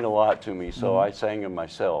they mean a lot to me, so I sang them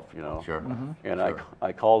myself. Sure. And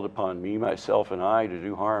I called upon me, myself, and I to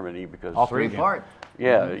do harmony because All three. Three part.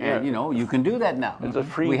 yeah, And you can do that now. It's a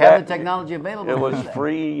free We have the back- technology available. it to was do that.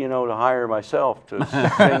 free, to hire myself to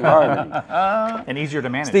sing harmony. And easier to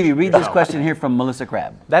manage. Stevie, read this question here from Melissa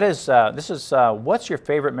Crabb. That is, this is what's your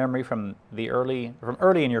favorite memory from early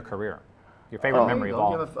in your career? Your favorite memory of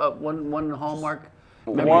all? Do you have one hallmark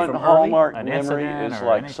memory One from early? hallmark An memory incident is or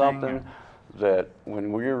like anything, something that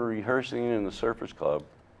when we were rehearsing in the Surfers Club,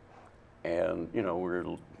 and we were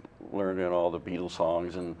learning all the Beatles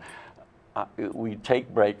songs, and we'd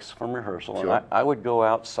take breaks from rehersal, and I would go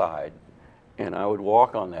outside and I would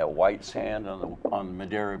walk on that white sand on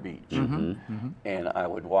Madeira Beach, and I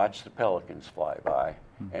would watch the pelicans fly by,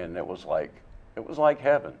 and it was like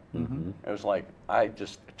heaven. It was like I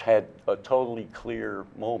just had a totally clear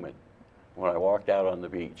moment when I walked out on the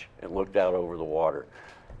beach and looked out over the water.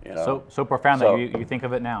 You know? So profound that you think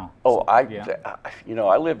of it now. Oh, I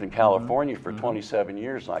lived in California for 27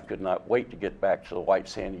 years, and I could not wait to get back to the white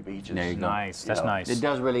sandy beaches. There you go. Nice, that's nice. It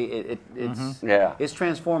does really. It's it's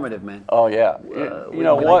transformative, man. Oh yeah. You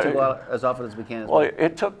know what? Like to go out as often as we can. Well,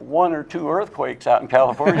 it took 1 or 2 earthquakes out in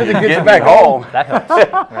California to get back home. That helps.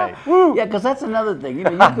 Right. Yeah, because that's another thing. You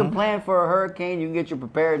know, you can plan for a hurricane. You can get your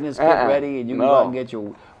preparedness kit ready, and you can go out and get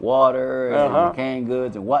your water and your canned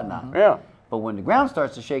goods and whatnot. Yeah. But when the ground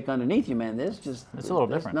starts to shake underneath you, man, it's a little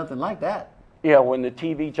different. Nothing like that. Yeah, when the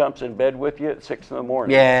TV jumps in bed with you at 6 in the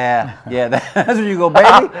morning. Yeah, that's when you go,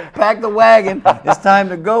 baby, pack the wagon. It's time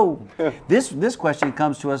to go. This question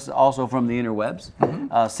comes to us also from the interwebs.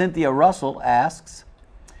 Cynthia Russell asks,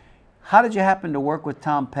 how did you happen to work with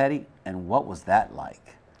Tom Petty, and what was that like?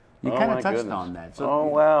 You kind of touched on that.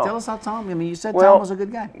 So tell us how Tom, I mean, you said Tom was a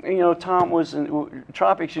good guy. You know, Tom was,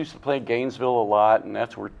 Tropics used to play Gainesville a lot, and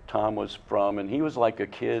that's where Tom was from, and he was like a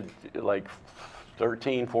kid, like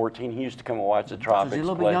 13, 14. He used to come and watch the Tropics play. Is he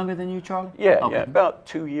a little bit younger than you, Charlie? Yeah, yeah, about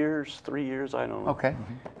 2 years, 3 years, I don't know. Okay.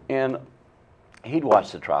 And he'd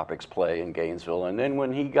watch the Tropics play in Gainesville, and then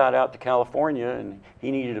when he got out to California and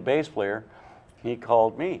he needed a bass player, he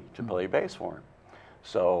called me to play bass for him.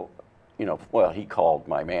 So, you know, well, he called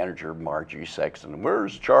my manager, Margie Sexton,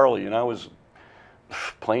 where's Charlie? And I was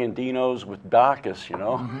playing Dino's with Bacchus, you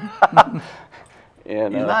know.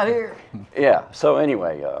 And, he's not here. Yeah, so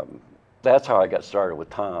anyway, that's how I got started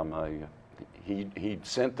with Tom. He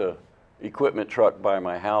sent the equipment truck by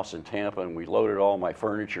my house in Tampa, and we loaded all my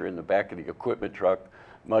furniture in the back of the equipment truck,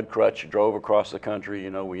 mud crutch, drove across the country.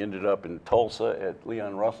 You know, we ended up in Tulsa at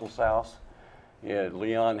Leon Russell's house. Yeah,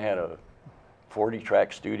 Leon had a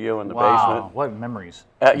 40-track studio in the basement. Wow, what memories.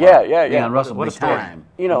 Yeah. Leon Russell, what a time.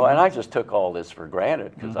 You know, and I just took all this for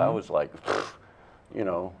granted because I was like, you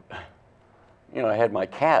know, I had my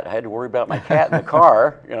cat. I had to worry about my cat in the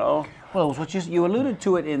car, you know. Well, it was what you alluded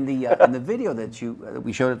to it in the video that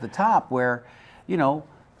we showed at the top, where, you know,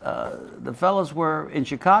 the fellas were in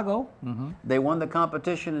Chicago. They won the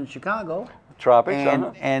competition in Chicago. Tropics,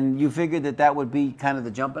 and you figured that would be kind of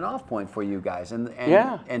the jumping off point for you guys.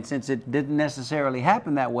 And since it didn't necessarily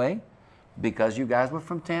happen that way, because you guys were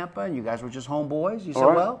from Tampa and you guys were just homeboys, you said,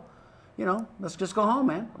 well, you know, let's just go home,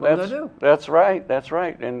 man. What are we going to do? That's right.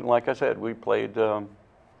 And like I said, we played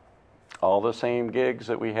all the same gigs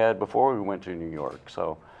that we had before we went to New York.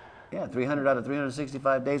 So. Yeah, 300 out of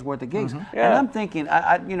 365 days worth of gigs. Yeah. And I'm thinking,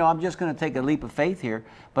 you know, I'm just going to take a leap of faith here,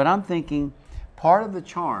 but I'm thinking part of the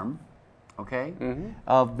charm, okay,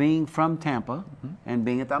 of being from Tampa and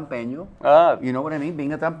being a Tampeño, you know what I mean?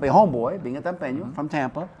 Being a homeboy, being a Tampeño from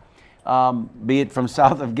Tampa, be it from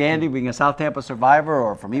south of Gandy, being a South Tampa survivor,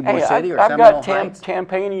 or from Ybor City, or Seminole Heights. I've got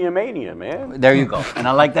Tampania Mania, man. There you go. And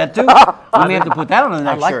I like that too. We may have to put that on the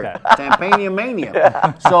next shirt. That. Tampania Mania.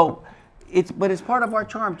 Yeah. So, but it's part of our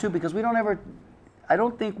charm too, because we don't ever, I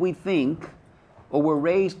don't think we think, or we're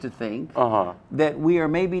raised to think, that we are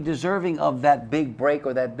maybe deserving of that big break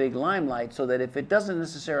or that big limelight, so that if it doesn't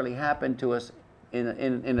necessarily happen to us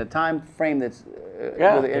in a time frame that's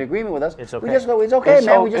in agreement with us, it's okay. We just go, it's okay,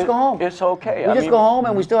 man, we just go home. It's okay. We just go home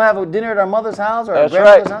and we still have a dinner at our mother's house or our that's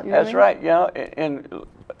grandmother's right. house. You know That's right, yeah. And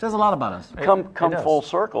it says a lot about us. Come full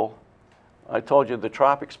circle. I told you the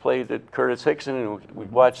Tropics played at Curtis Hickson, and we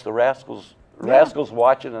watched the Rascals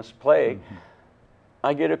watching us play.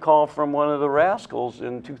 I get a call from one of the Rascals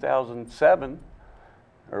in 2007,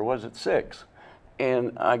 or was it 6?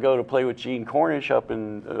 And I go to play with Gene Cornish up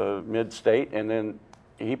in mid-state, and then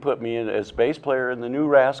he put me in as bass player in the new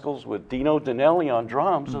Rascals with Dino Donnelly on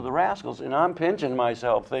drums of the Rascals, and I'm pinching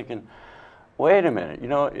myself thinking, wait a minute, you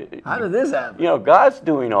know. How did this happen? You know, God's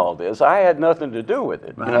doing all this. I had nothing to do with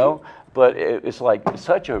it, you know. But it's like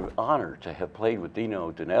such an honor to have played with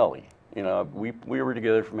Dino Donnelly. You know, we were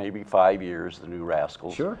together for maybe 5 years, the new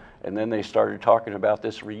Rascals. Sure. And then they started talking about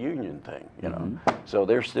this reunion thing, you know. So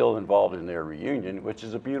they're still involved in their reunion, which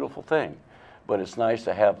is a beautiful thing. But it's nice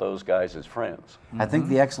to have those guys as friends. I think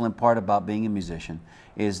the excellent part about being a musician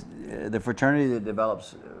is the fraternity that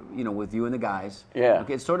develops, you know, with you and the guys. Yeah.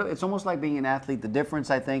 Okay, it's almost like being an athlete. The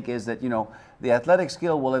difference, I think, is that, you know, the athletic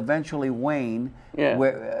skill will eventually wane. Yeah.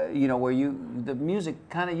 Where you know, where the music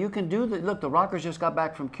kind of, you can do the, look, the Rockers just got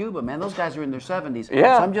back from Cuba, man. Those guys are in their 70s.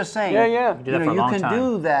 Yeah. So I'm just saying. Yeah. You know, you can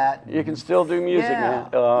do that. You can still do music, man.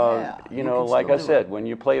 You know, like I said, when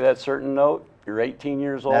you play that certain note, you're 18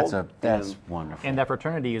 years old. That's wonderful. And that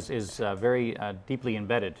fraternity is very deeply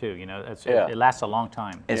embedded too. You know, Yeah. it lasts a long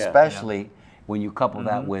time. Especially when you couple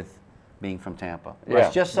that with being from Tampa. Yeah.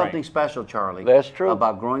 It's just something special, Charlie. That's true.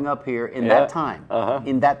 About growing up here in that time.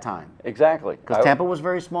 In that time. Exactly. Because Tampa was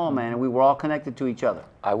very small, man, and we were all connected to each other.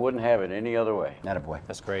 I wouldn't have it any other way. Attaboy.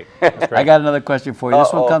 That's great. That's great. I got another question for you.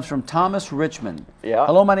 This one comes from Thomas Richmond. Yeah.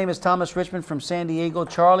 Hello, my name is Thomas Richmond from San Diego.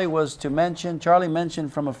 Charlie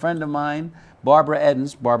mentioned from a friend of mine, Barbara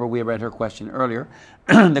Edens. Barbara, we read her question earlier.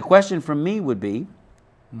 The question from me would be,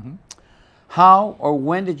 how or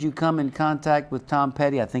when did you come in contact with Tom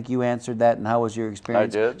Petty? I think you answered that, and how was your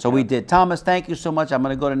experience? I did. So we did. Thomas, thank you so much. I'm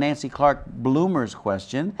going to go to Nancy Clark Bloomer's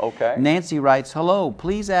question. Okay. Nancy writes, hello,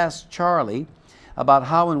 please ask Charlie about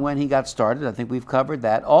how and when he got started. I think we've covered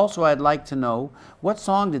that. Also, I'd like to know, what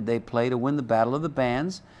song did they play to win the Battle of the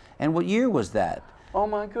Bands, and what year was that? Oh,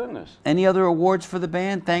 my goodness. Any other awards for the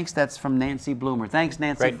band? Thanks. That's from Nancy Bloomer. Thanks,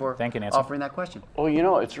 Nancy, Great. for Thank you, Nancy. offering that question. Well, you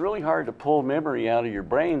know, it's really hard to pull memory out of your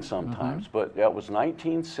brain sometimes, but that was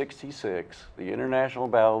 1966, the International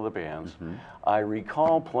Battle of the Bands. I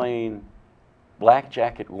recall playing Black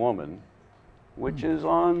Jacket Woman, which is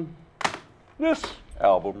on this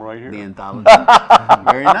album right here. The anthology.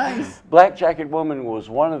 Very nice. Black Jacket Woman was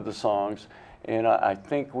one of the songs, and I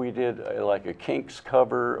think we did like a Kinks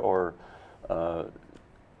cover or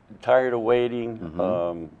Tired of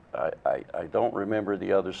Waiting. I don't remember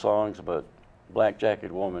the other songs, but Black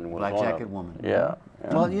Jacket Woman was Black one Jacket of them. Woman. Yeah.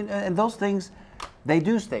 Well, you know, and those things, they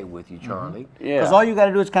do stay with you, Charlie. Yeah. Because all you got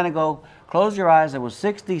to do is kind of go, close your eyes. It was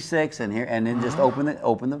 66, and then just open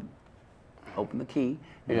the key.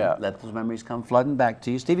 And Yeah. let those memories come flooding back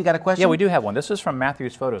to you. Steve, you got a question? Yeah, we do have one. This is from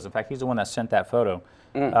Matthew's photos. In fact, he's the one that sent that photo.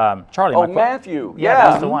 Charlie. Oh, Matthew. Yeah,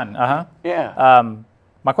 that's the one. Yeah.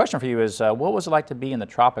 My question for you is, what was it like to be in the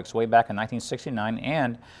tropics way back in 1969?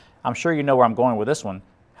 And I'm sure you know where I'm going with this one.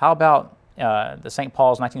 How about the St.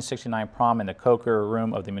 Paul's 1969 prom in the Coker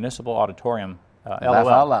Room of the Municipal Auditorium? Laugh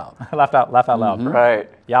out loud. laugh out loud.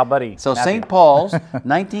 Right. Yeah, buddy. So Matthew. St. Paul's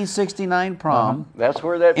 1969 prom. That's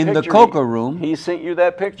where that in picture, the Coker Room. He sent you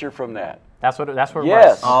that picture from that. That's where Yes. it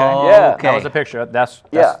was. Oh, Yeah. okay. That was a picture. That's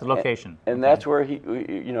Yeah. the location. And that's where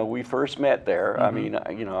we first met there. I mean,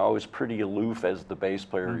 I was pretty aloof as the bass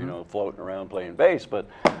player, floating around playing bass, but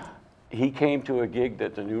he came to a gig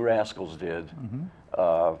that the New Rascals did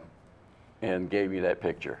and gave me that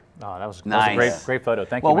picture. Oh, that was Nice. a great photo.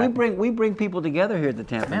 Thank you. Well, Matthew. we bring people together here at the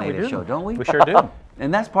Tampa Man, we Natives do. Show, don't we? We sure do.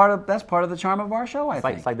 And that's part of the charm of our show, I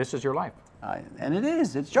think. It's like this is your life. And it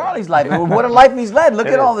is. It's Charlie's life. What a life he's led. Look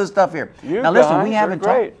at all this stuff here. You now listen, guys we are haven't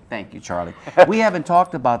great. talked. Thank you, Charlie. We haven't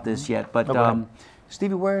talked about this yet, but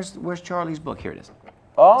Stevie, where's Charlie's book? Here it is.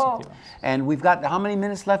 Oh. And we've got how many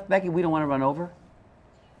minutes left, Becky? We don't want to run over.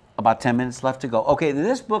 About 10 minutes left to go. Okay,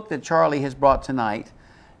 this book that Charlie has brought tonight,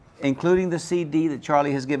 including the CD that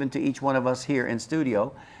Charlie has given to each one of us here in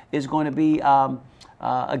studio, is going to be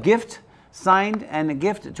a gift signed and a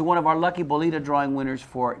gift to one of our lucky Bolita drawing winners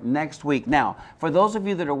for next week. Now, for those of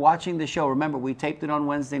you that are watching the show, remember we taped it on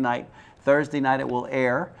Wednesday night. Thursday night it will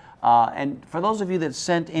air. And for those of you that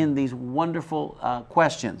sent in these wonderful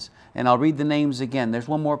questions, and I'll read the names again. There's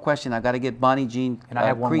one more question. I've got to get Bonnie Jean. And I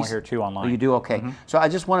have one more Crease. here too online. Oh, you do? Okay. So I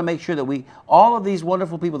just want to make sure that all of these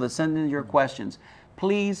wonderful people that send in your questions,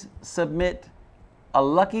 please submit a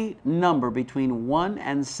lucky number between 1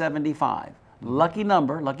 and 75. Lucky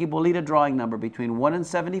number, lucky Bolita drawing number between 1 and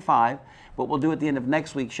 75. What we'll do at the end of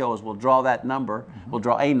next week's show is we'll draw that number. We'll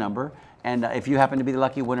draw a number. And if you happen to be the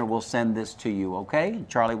lucky winner, we'll send this to you, okay?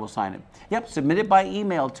 Charlie will sign it. Yep, submit it by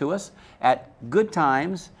email to us at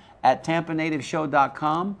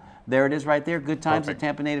goodtimes@tampanativeshow.com. There it is right there,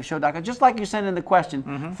 goodtimes@tampanativeshow.com. Just like you send in the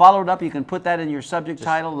question, follow it up. You can put that in your subject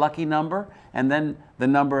title, lucky number, and then the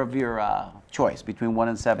number of your choice between 1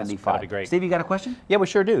 and 75. That'd be great. Steve, you got a question? Yeah, we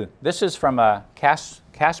sure do. This is from Cass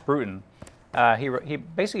Bruton. He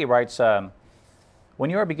basically writes, when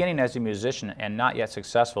you are beginning as a musician and not yet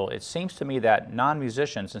successful, it seems to me that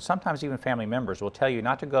non-musicians and sometimes even family members will tell you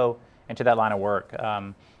not to go into that line of work.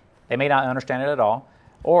 They may not understand it at all,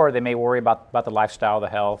 or they may worry about the lifestyle, the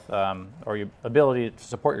health, or your ability to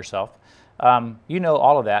support yourself. You know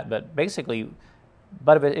all of that, but basically,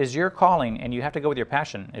 but if it is your calling and you have to go with your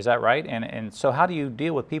passion, is that right? And so how do you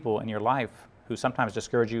deal with people in your life who sometimes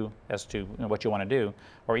discourage you as to what you want to do,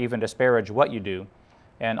 or even disparage what you do?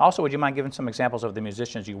 And also, would you mind giving some examples of the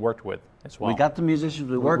musicians you worked with as well? We got the musicians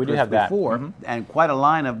we worked with before, and quite a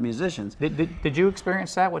line of musicians. Did you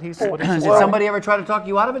experience that? What he's Did somebody ever try to talk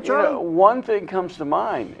you out of it, Charlie? One thing comes to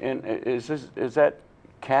mind, and is that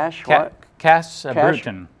Cash? Cass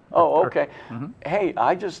Bruton. Oh, okay. Hey,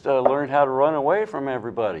 I just learned how to run away from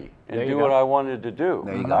everybody, and There do you what go. I wanted to do.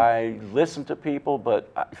 There you go. I listened to people, but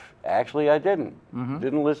actually I didn't. Mm-hmm.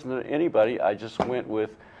 Didn't listen to anybody. I just went with.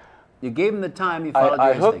 You gave them the time. You followed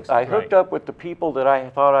your instincts. I hooked up with the people that I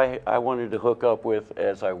thought I wanted to hook up with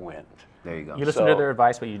as I went. There you go. You listened to their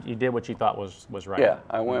advice, but you did what you thought was right. Yeah,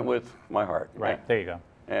 I went with my heart. Right. Yeah. There you go.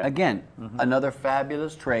 Yeah. Again, another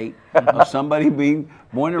fabulous trait of somebody being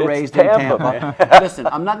born and It's raised Tampa, in Tampa. Listen,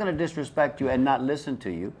 I'm not going to disrespect you and not listen to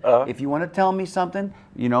you. If you want to tell me something,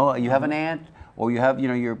 you know, you have an aunt or you have, you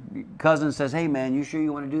know, your cousin says, hey, man, you sure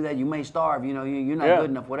you want to do that? You may starve. You know, you're not good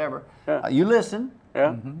enough, whatever. You listen.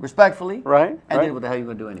 Yeah. Respectfully, Right. and then what the hell are you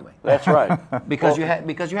going to do anyway? That's right. Because you had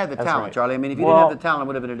the talent, right. Charlie. I mean, if you didn't have the talent, it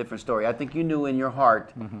would have been a different story. I think you knew in your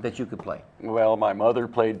heart that you could play. Well, my mother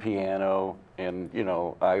played piano, and you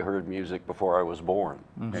know, I heard music before I was born.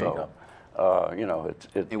 So, you know,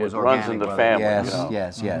 it was runs in organic, the brother. family.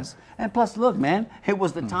 Yes, you know? yes. And plus, look, man, it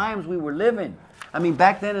was the times we were living. I mean,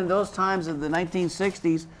 back then in those times of the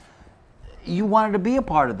 1960s, you wanted to be a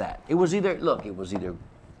part of that. It was either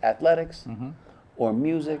athletics or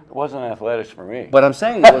music. It wasn't athletics for me. But I'm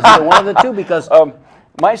saying it was either one of the two because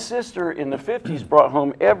my sister in the 50s brought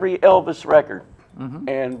home every Elvis record.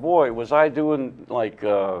 And boy, was I doing like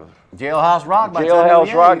Jailhouse Rock.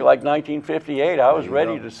 Jailhouse Rock, like 1958. I was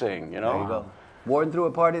ready to sing, you know. There you go. Warden threw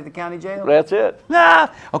a party at the county jail? That's it.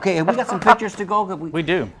 Okay, have we got some pictures to go? We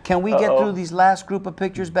do. Can we get through these last group of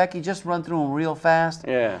pictures, Becky? Just run through them real fast.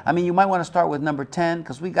 Yeah. I mean, you might want to start with number 10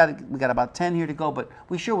 because we got about 10 here to go, but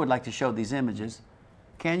we sure would like to show these images.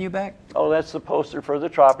 Can you, Beck? Oh, that's the poster for the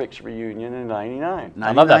Tropics reunion in '99.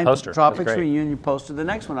 I love that poster. Tropics That's great. reunion poster. The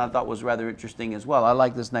next one I thought was rather interesting as well. I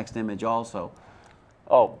like this next image also.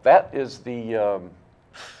 Oh, that is the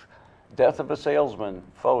Death of a Salesman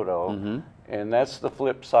photo, and that's the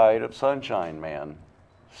flip side of Sunshine Man,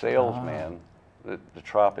 Salesman, the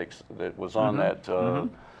Tropics that was on that.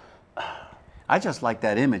 I just like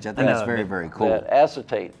that image. I think that's very, very cool. That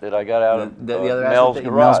acetate that I got out of the other Mel's acetate-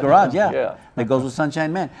 garage. Mel's Garage, yeah. That goes with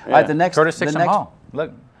Sunshine Man. All right, the next. Curtis the Dixon next, Hall.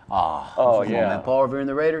 Look. Oh, Oh, come on, yeah. man. Paul Revere and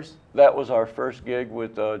the Raiders. That was our first gig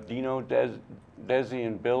with Dino, Desi,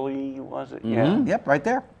 and Billy, was it? Yeah. Yep, right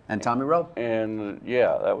there. And Tommy Rowe. And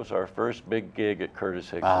yeah, that was our first big gig at Curtis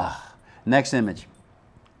Hickman. Next image.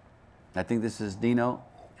 I think this is Dino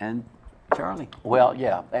and Charlie. Well,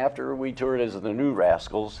 yeah, after we toured as the New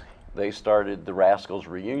Rascals, they started the Rascals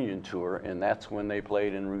reunion tour, and that's when they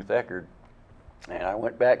played in Ruth Eckerd. And I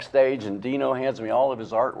went backstage, and Dino hands me all of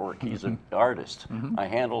his artwork. He's an artist. I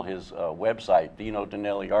handle his website,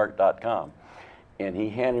 dinodinelliart.com. And he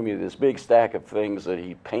handed me this big stack of things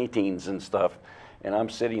that paintings and stuff. And I'm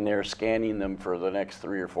sitting there scanning them for the next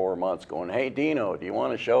 3 or 4 months going, hey, Dino, do you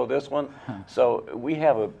want to show this one? So we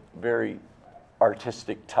have a very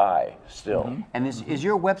artistic tie still. And is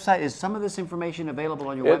your website, is some of this information available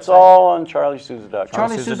on your website? It's all on charliesouza.com.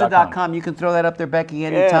 charliesouza.com. You can throw that up there, Becky,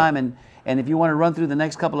 anytime. And if you want to run through the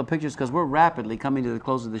next couple of pictures, because we're rapidly coming to the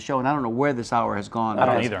close of the show, and I don't know where this hour has gone. I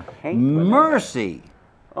don't either. Mercy.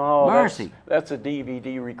 Oh, Mercy. That's a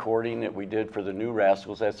DVD recording that we did for the New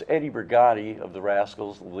Rascals. That's Eddie Brigatti of the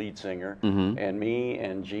Rascals, the lead singer, and me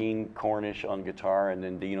and Gene Cornish on guitar, and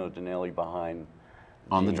then Dino Dinelli behind.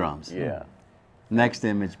 On the Gene. drums. Yeah. Next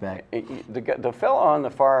image back. The fellow on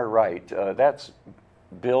the far right, that's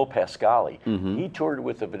Bill Pascali. He toured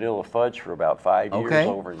with the Vanilla Fudge for about 5 years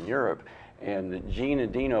over in Europe, and Gene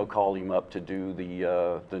and Dino called him up to do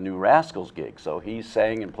the New Rascals gig. So he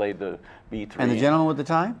sang and played the B3. And the gentleman with the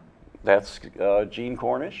tie? That's Gene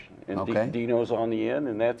Cornish, and Dino's on the end,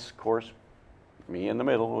 and that's, of course, me in the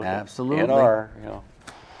middle. With Absolutely. NR, you know.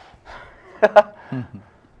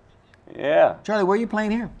 Yeah. Charlie, where are you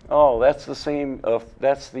playing here? Oh, that's the same.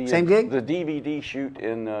 That's the same gig. The DVD shoot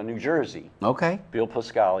in New Jersey. Okay. Bill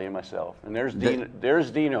Pascali and myself, and there's Dino.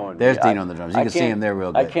 There's Dino and there's me. Dino on the drums. You can see him there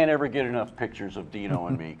real good. I can't ever get enough pictures of Dino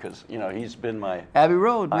and me because you know he's been my Abbey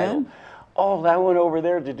Road, idol. man. Oh, I went over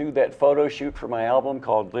there to do that photo shoot for my album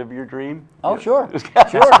called "Live Your Dream." Oh, sure.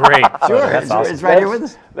 That's great. Sure. That's awesome. It's right here with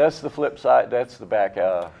us. That's the flip side. That's the back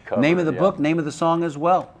cover. Name of the book, name of the song as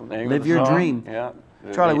well. Live Your Dream. Yeah.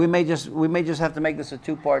 Charlie, we may just have to make this a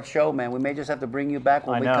 2-part show, man. We may just have to bring you back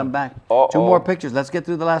when we come back. Uh-oh. 2 more pictures. Let's get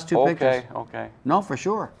through the last 2 pictures. Okay. No, for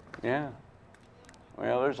sure. Yeah.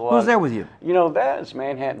 Well, there's a lot. Who's there with you? You know, that is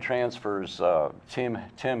Manhattan Transfer's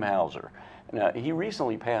Tim Hauser. Now, he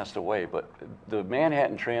recently passed away, but the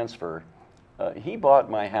Manhattan Transfer, he bought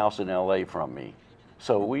my house in L.A. from me.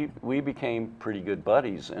 So we became pretty good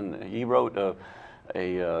buddies, and he wrote a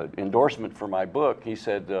endorsement for my book. He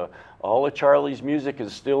said, all of Charlie's music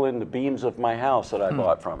is still in the beams of my house that I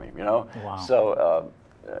bought from him, you know? Wow. So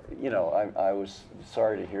you know, I was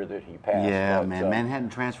sorry to hear that he passed. Yeah, but, man. Manhattan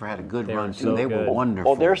Transfer had a good they run were too. so They good. were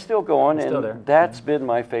wonderful. Oh, they're still going, They're and still there. that's been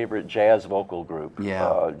my favorite jazz vocal group.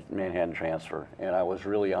 Yeah. Manhattan Transfer, and I was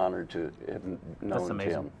really honored to have known That's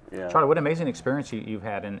amazing. Tim. Yeah. Charlie, what an amazing experience you've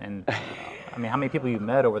had, and I mean, how many people you've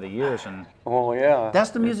met over the years, and Oh yeah. That's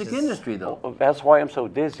the music industry, though. Well, that's why I'm so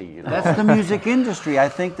dizzy. You know? That's the music industry. I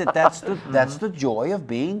think that's the joy of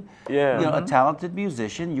being, Yeah. you know, a talented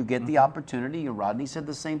musician. You get the opportunity. Rodney said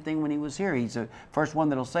the same thing when he was here. He's the first one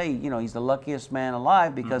that'll say, you know, he's the luckiest man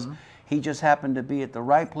alive because he just happened to be at the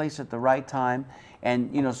right place at the right time.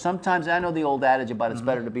 And you know, sometimes I know the old adage about it's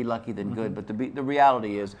better to be lucky than good, but the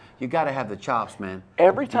reality is you got to have the chops, man.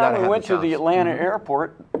 Every You gotta time we have went to the chops. Atlanta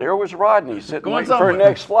airport, there was Rodney sitting Going waiting for somewhere. the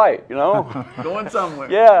next flight. You know. Going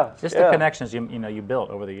somewhere. Yeah. just yeah. the connections you know you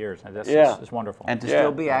built over the years. That's Yeah. it's wonderful. And to Yeah.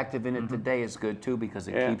 still be active in it today is good too because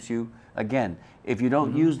it Yeah. keeps you, again, if you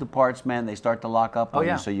don't use the parts, man, they start to lock up on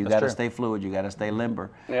yeah, you. So you that's got to true. stay fluid, you got to stay limber.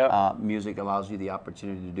 Yeah. Music allows you the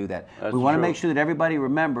opportunity to do that. That's We want to true. make sure that everybody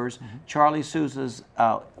remembers Charlie Souza's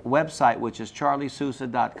website, which is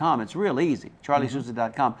charliesouza.com. It's real easy,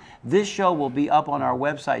 charliesouza.com. This show will be up on our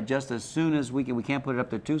website just as soon as we can. We can't put it up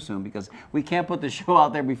there too soon because we can't put the show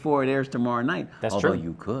out there before it airs tomorrow night. That's Although true.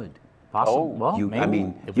 you could. Possible. Well, You, maybe. I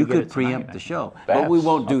mean, If we you get could it tonight, preempt the then. show, but we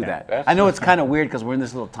won't do okay. that. I know it's kind of weird because we're in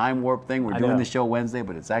this little time warp thing. We're I doing know. the show Wednesday,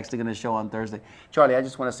 but it's actually going to show on Thursday. Charlie, I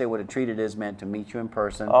just want to say what a treat it is, man, to meet you in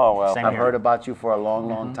person. Oh, well. Same I've here. heard about you for a long,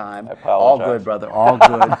 long time. I All apologize. good, brother. All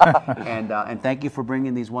good. And thank you for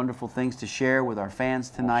bringing these wonderful things to share with our fans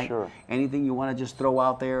tonight. sure. Anything you want to just throw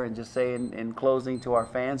out there and just say in closing to our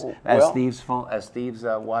fans as Well- Steve's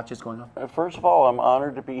watch is going off? First of all, I'm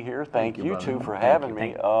honored to be here. Thank you, you brother. two for Thank having you.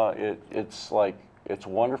 me. Thank It's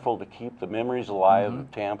wonderful to keep the memories alive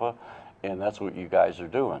of Tampa, and that's what you guys are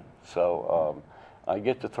doing. So I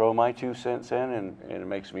get to throw my 2 cents in, and it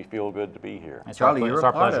makes me feel good to be here. It's our Charlie, ple- you're it's a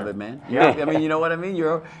our part pleasure. of it, man. Yeah. I mean, you know what I mean.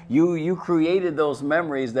 You created those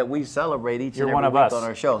memories that we celebrate each You're and one every of week us. on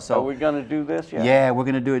our show. Are So we going to do this? yeah, we're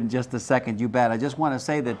going to do it in just a second. You bet. I just want to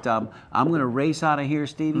say that I'm going to race out of here,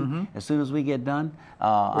 Stevie, as soon as we get done.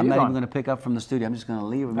 I'm you not even going? going to pick up from the studio. I'm just going to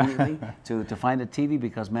leave immediately to find a TV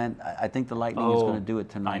because, man, I think the Lightning is going to do it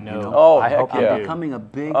tonight. I know. You know? Oh, I heck hope I'm yeah. becoming a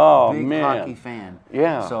big man. hockey fan.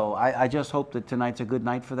 Yeah. So I just hope that tonight's a good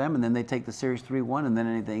night for them, and then they take the series 3-1, and then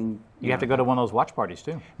anything. You have to go to one of those watch parties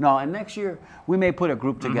too. No, and next year we may put a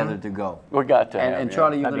group together to go. We got to have And you.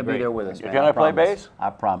 Charlie, you're That'd going be to be great. there with us, man. Can I play promise. bass? I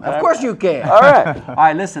promise. Can Of I- course you can. All right. All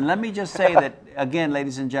right, listen, let me just say that, again,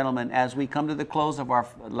 ladies and gentlemen, as we come to the close of our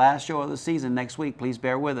last show of the season next week, please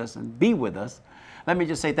bear with us and be with us. Let me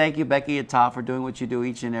just say thank you, Becky and Todd, for doing what you do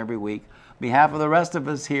each and every week. On behalf of the rest of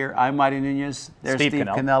us here, I'm Marty Nunez, there's Steve Steve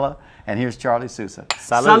Cannella. Canella, and here's Charlie Souza.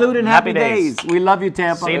 Salute. And Happy happy days. days. We love you,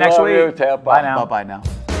 Tampa. See you next Love you, week. Tampa. Bye now. Bye-bye now.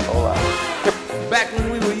 Back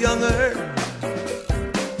when we were younger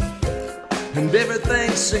and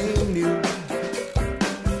everything seemed new,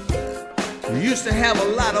 we used to have a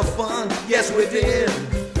lot of fun, yes we did,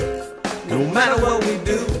 no matter what we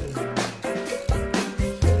do.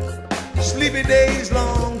 Sleepy days,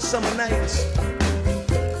 long summer nights,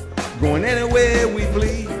 going anywhere we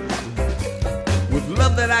please, with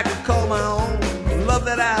love that I could call my own, love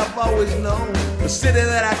that I've always known, the city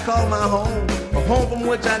that I call my home, a home from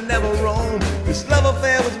which I never roam. This love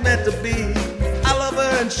affair was meant to be. I love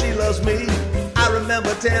her and she loves me. I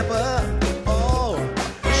remember Tampa, oh,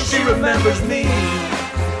 she remembers me.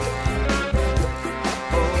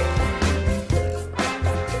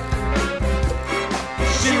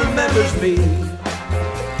 She remembers me.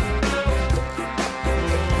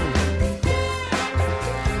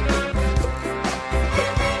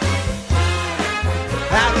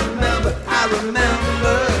 I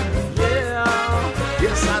remember, yeah,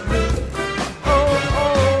 yes I do.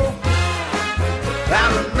 Oh,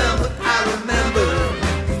 I remember,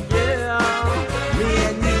 yeah, me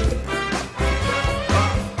and you.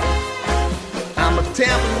 I'm a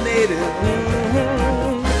Tampa native,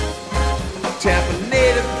 Tampa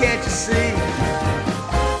native, can't you see?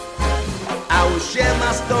 I will share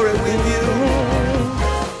my story with you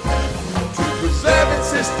to preserve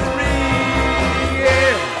its history.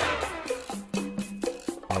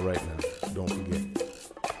 All right now, don't forget,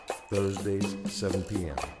 Thursdays, 7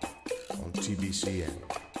 p.m. on TBCN,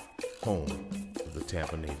 home of the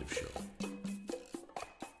Tampa Natives Show.